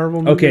single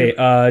Marvel movie?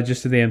 Okay,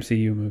 just to the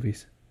MCU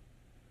movies.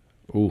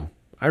 Ooh.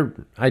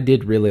 I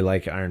did really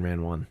like Iron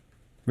Man 1.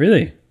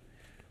 Really?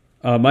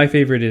 My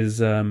favorite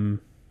is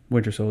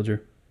Winter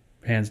Soldier,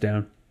 hands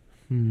down.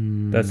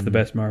 That's the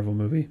best Marvel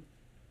movie.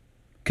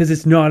 Because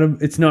it's not a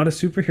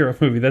superhero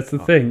movie. That's the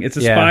thing. It's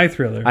a spy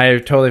thriller. I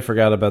totally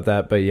forgot about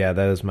that, but yeah,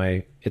 that is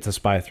it's a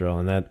spy thrill,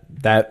 and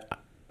that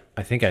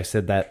I think I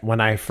said that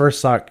when I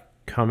first saw it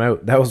come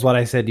out. That was what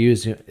I said to you.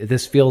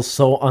 This feels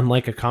so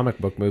unlike a comic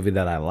book movie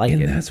that I like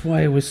it. And that's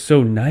why it was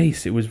so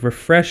nice. It was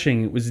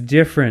refreshing. It was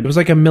different. It was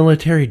like a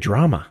military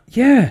drama.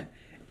 Yeah.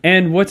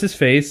 And what's his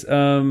face? Butch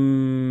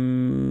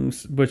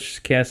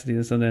Cassidy,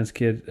 the Sundance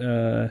Kid.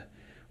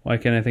 Why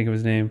can't I think of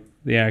his name?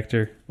 The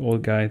actor,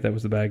 old guy, that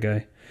was the bad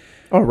guy.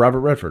 Oh,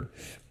 Robert Redford.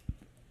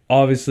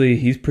 Obviously,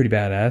 he's pretty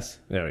badass.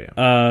 Oh,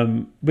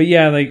 yeah. But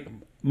yeah, like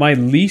my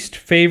least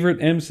favorite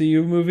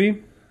MCU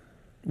movie,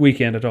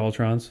 Weekend at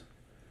Ultron's.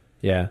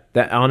 Yeah,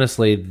 that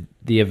honestly,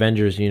 the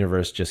Avengers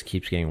universe just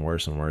keeps getting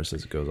worse and worse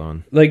as it goes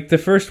on. Like the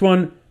first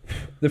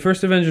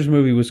Avengers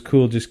movie was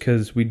cool just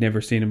because we'd never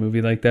seen a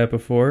movie like that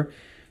before.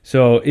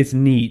 So it's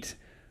neat.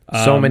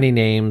 So many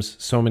names,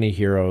 so many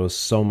heroes,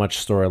 so much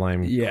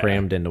storyline Yeah.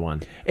 crammed into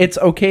one. It's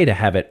okay to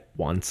have it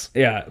once.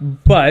 Yeah,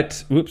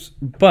 but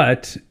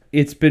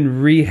it's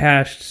been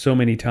rehashed so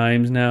many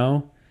times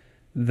now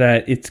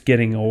that it's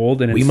getting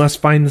old, and We it's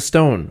must find the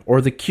stone, or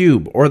the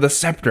cube, or the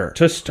scepter.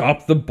 to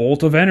stop the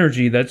bolt of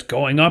energy that's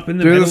going up in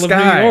the Through the middle of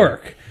sky. New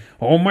York.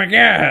 Oh my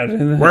God!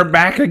 And We're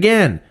back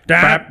again.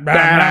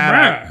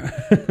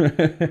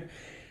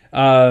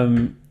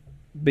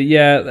 But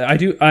yeah,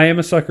 I am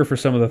a sucker for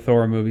some of the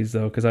Thor movies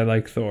though, because I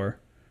like Thor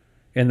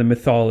and the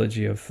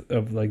mythology of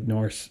like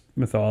Norse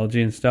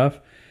mythology and stuff.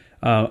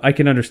 I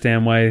can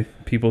understand why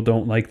people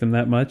don't like them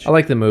that much. I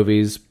like the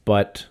movies,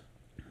 but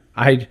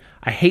I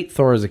hate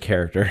Thor as a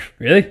character.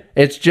 Really?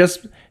 It's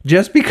just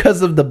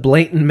because of the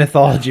blatant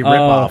mythology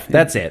ripoff.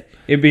 That's it.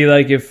 It'd be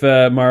like if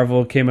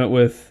Marvel came out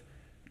with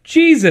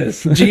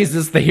Jesus.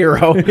 Jesus the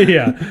hero.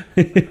 Yeah.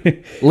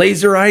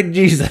 Laser-eyed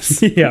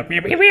Jesus. Yeah.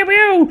 Pew, pew, pew,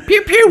 pew.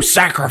 Pew pew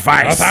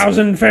sacrifice.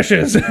 1,000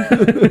 fishes.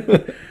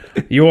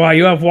 You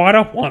have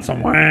water? Want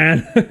some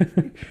wine?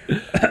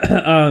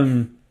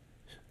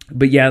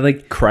 But yeah,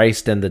 like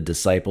Christ and the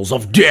disciples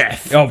of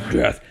death. oh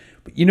death.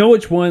 You know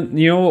which one?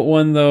 You know what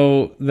one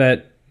though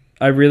that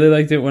I really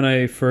liked it when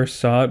I first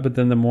saw it, but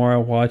then the more I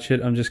watch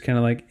it, I'm just kind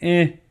of like,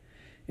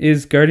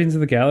 is Guardians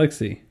of the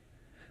Galaxy.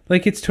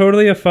 Like it's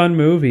totally a fun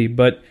movie,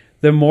 but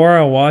the more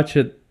I watch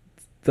it,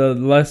 the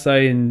less I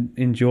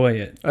enjoy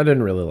it. I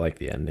didn't really like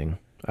the ending.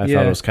 I Yeah.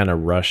 thought it was kind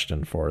of rushed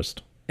and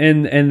forced.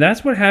 And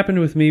that's what happened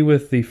with me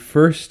with the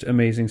first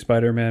Amazing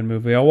Spider-Man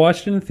movie. I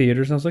watched it in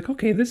theaters and I was like,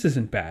 okay, this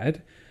isn't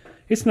bad.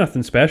 It's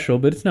nothing special,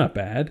 but it's not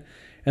bad.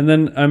 And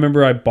then I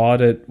remember I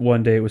bought it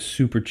one day. It was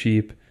super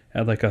cheap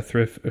at like a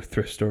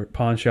thrift store,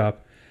 pawn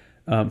shop.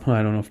 I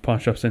don't know if pawn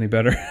shop's any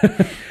better.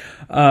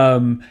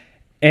 And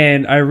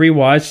I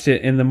rewatched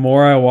it, and the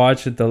more I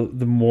watch it, the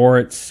more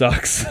it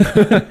sucks.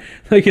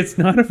 Like it's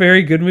not a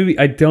very good movie.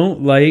 I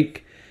don't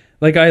like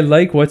I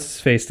like what's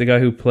his face, the guy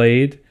who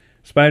played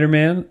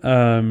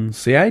Spider-Man.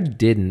 See, I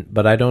didn't,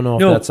 but I don't know if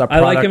No, that's a I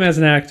product. like him as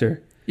an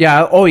actor,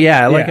 Yeah. Oh,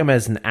 yeah. I like Yeah. him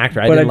as an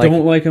actor. but I didn't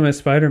don't like him as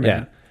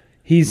Spider-Man. Yeah.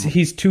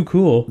 He's too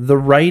cool. The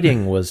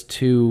writing was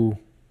too.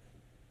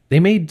 They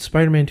made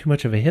Spider-Man too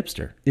much of a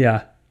hipster,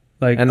 Yeah,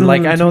 like and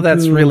like I know too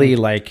that's cool. really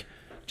like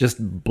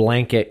just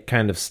blanket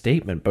kind of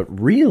statement, but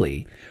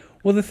really,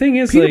 Well, the thing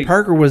is, Peter like,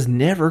 Parker was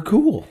never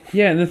cool.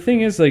 yeah, and the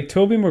thing is, like,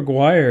 Tobey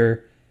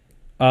Maguire,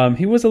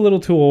 he was a little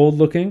too old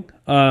looking,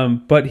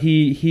 but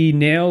he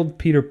nailed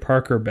Peter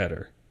Parker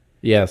better.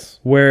 Yes,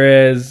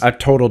 Whereas a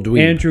total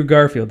dweeb. Andrew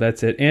Garfield,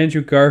 that's it.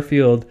 Andrew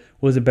Garfield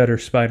was a better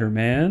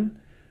Spider-Man,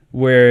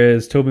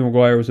 whereas Tobey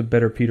Maguire was a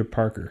better Peter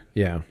Parker.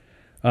 Yeah.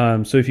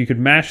 So if you could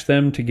mash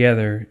them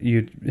together,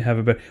 you'd have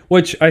a better.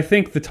 Which I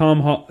think I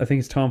think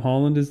it's Tom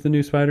Holland is the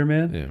new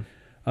Spider-Man. Yeah.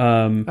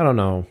 I don't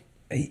know.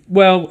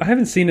 Well, I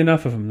haven't seen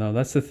enough of him though.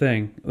 That's the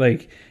thing.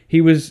 Like he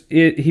was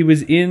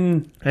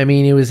in, I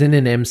mean, he was in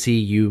an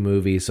MCU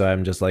movie, so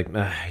I'm just like,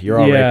 you're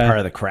already Yeah. part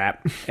of the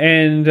crap.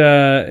 and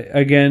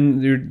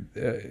again,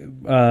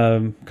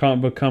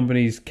 comic book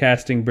companies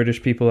casting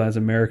British people as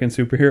American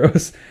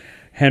superheroes.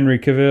 Henry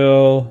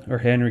Cavill,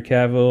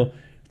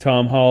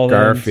 Tom Holland,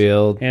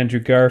 Garfield. Andrew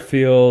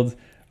Garfield.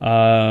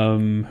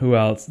 Who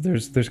else?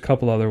 There's a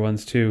couple other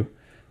ones too.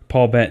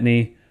 Paul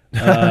Bettany.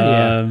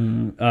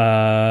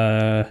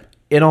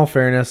 In all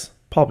fairness,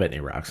 Paul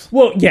Bettany rocks.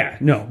 Well, yeah,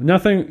 no,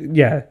 nothing.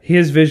 Yeah,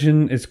 his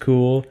vision is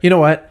cool. You know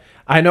what?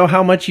 I know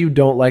how much you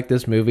don't like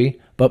this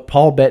movie, but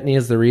Paul Bettany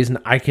is the reason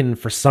I can,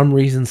 for some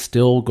reason,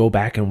 still go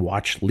back and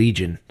watch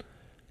Legion.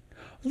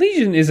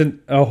 Legion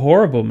isn't a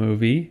horrible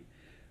movie.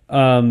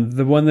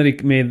 The one that he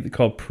made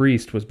called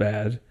Priest was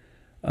bad.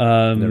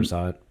 Never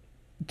saw it.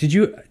 Did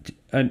you?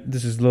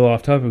 This is a little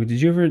off topic. Did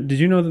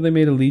you know that they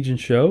made a Legion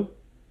show?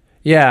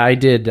 Yeah, I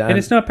did. And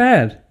it's not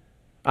bad.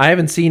 I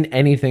haven't seen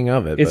anything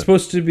of it. It's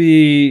supposed to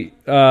be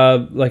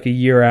like a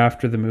year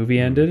after the movie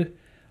ended.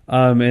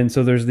 And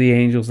so there's the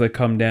angels that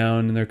come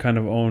down and they're kind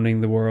of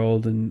owning the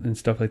world and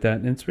stuff like that.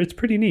 And it's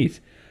pretty neat.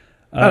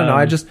 I don't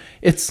know.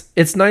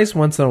 It's nice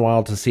once in a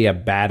while to see a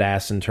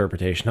badass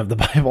interpretation of the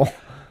Bible.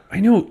 I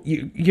know.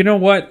 You know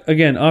what?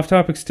 Again, off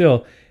topic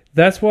still.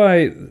 That's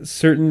why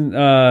that's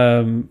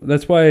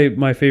why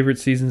my favorite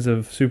seasons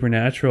of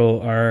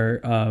Supernatural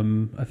are,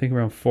 I think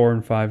around 4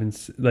 and 5,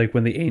 and like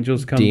when the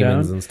angels come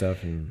Demons down and stuff.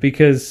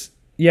 because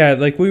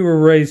like we were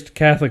raised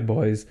Catholic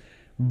boys,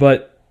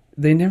 but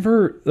they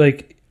never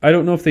like. I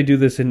don't know if they do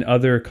this in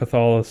other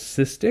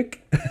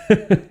Catholicistic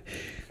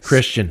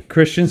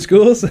Christian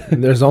schools.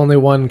 There's only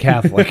one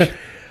Catholic.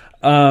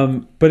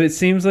 But it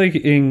seems like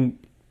in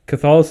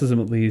Catholicism,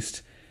 at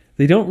least,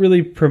 they don't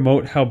really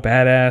promote how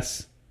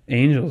badass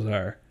angels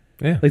are.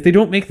 Yeah. Like they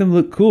don't make them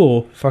look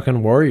cool.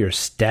 Fucking warriors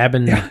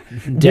stabbing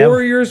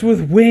Warriors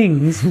with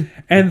wings,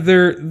 and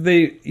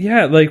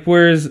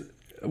whereas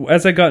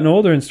as I gotten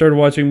older and started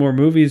watching more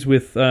movies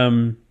with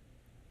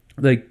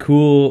like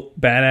cool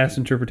badass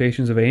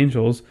interpretations of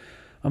angels,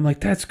 I'm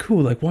like, that's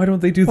cool. Like, why don't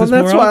they do this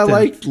Well, that's more why often? I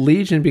liked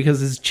Legion,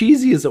 because as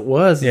cheesy as it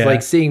was, Yeah. it's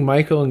like seeing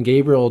Michael and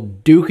Gabriel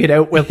duke it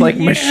out with like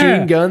Yeah.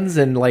 machine guns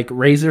and like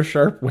razor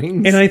sharp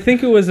wings. And I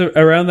think it was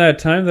around that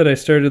time that I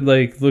started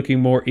like looking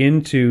more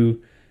into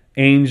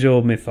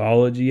angel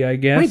mythology, I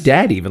guess. My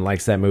dad even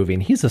likes that movie,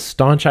 and he's a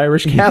staunch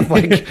Irish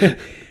Catholic.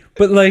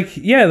 But like,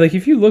 yeah, like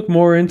if you look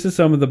more into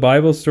some of the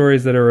Bible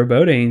stories that are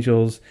about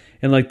angels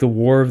and like the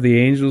War of the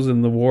Angels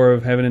and the War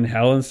of Heaven and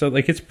Hell and stuff,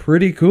 like it's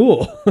pretty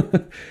cool.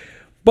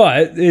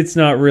 But it's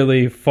not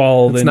really It's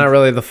not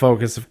really the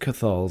focus of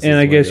Catholicism. and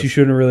I guess you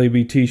shouldn't really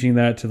be teaching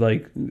that to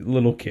like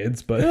little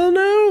kids, but Well,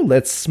 no,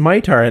 let's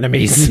smite our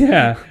enemies.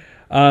 yeah.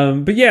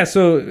 But yeah,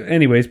 so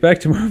anyways,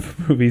 back to Marvel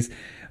movies.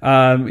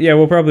 Yeah,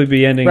 we'll probably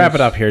be ending. Wrap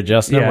it up here,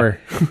 Justin. Yeah. We're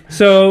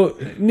So,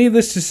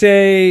 needless to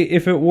say,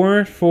 if it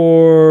weren't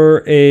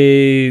for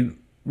a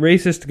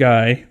racist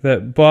guy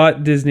that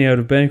bought Disney out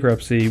of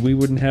bankruptcy, we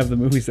wouldn't have the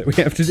movies that we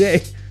have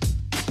today.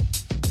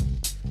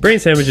 Brain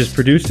Sandwich is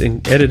produced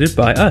and edited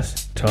by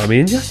us,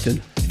 Tommy and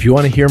Justin. If you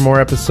want to hear more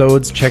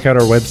episodes, check out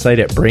our website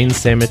at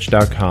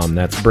brainsandwich.com.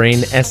 That's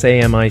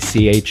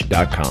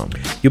brainsandwich.com.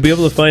 You'll be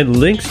able to find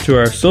links to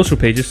our social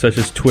pages such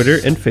as Twitter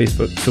and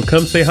Facebook, so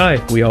come say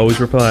hi. We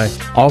always reply.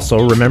 Also,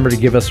 remember to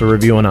give us a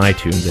review on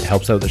iTunes. It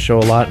helps out the show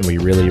a lot, and we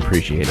really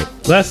appreciate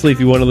it. Lastly, if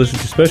you want to listen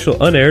to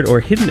special unaired or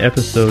hidden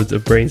episodes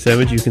of Brain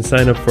Sandwich, you can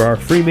sign up for our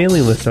free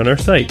mailing list on our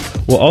site.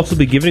 We'll also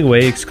be giving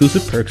away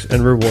exclusive perks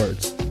and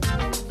rewards.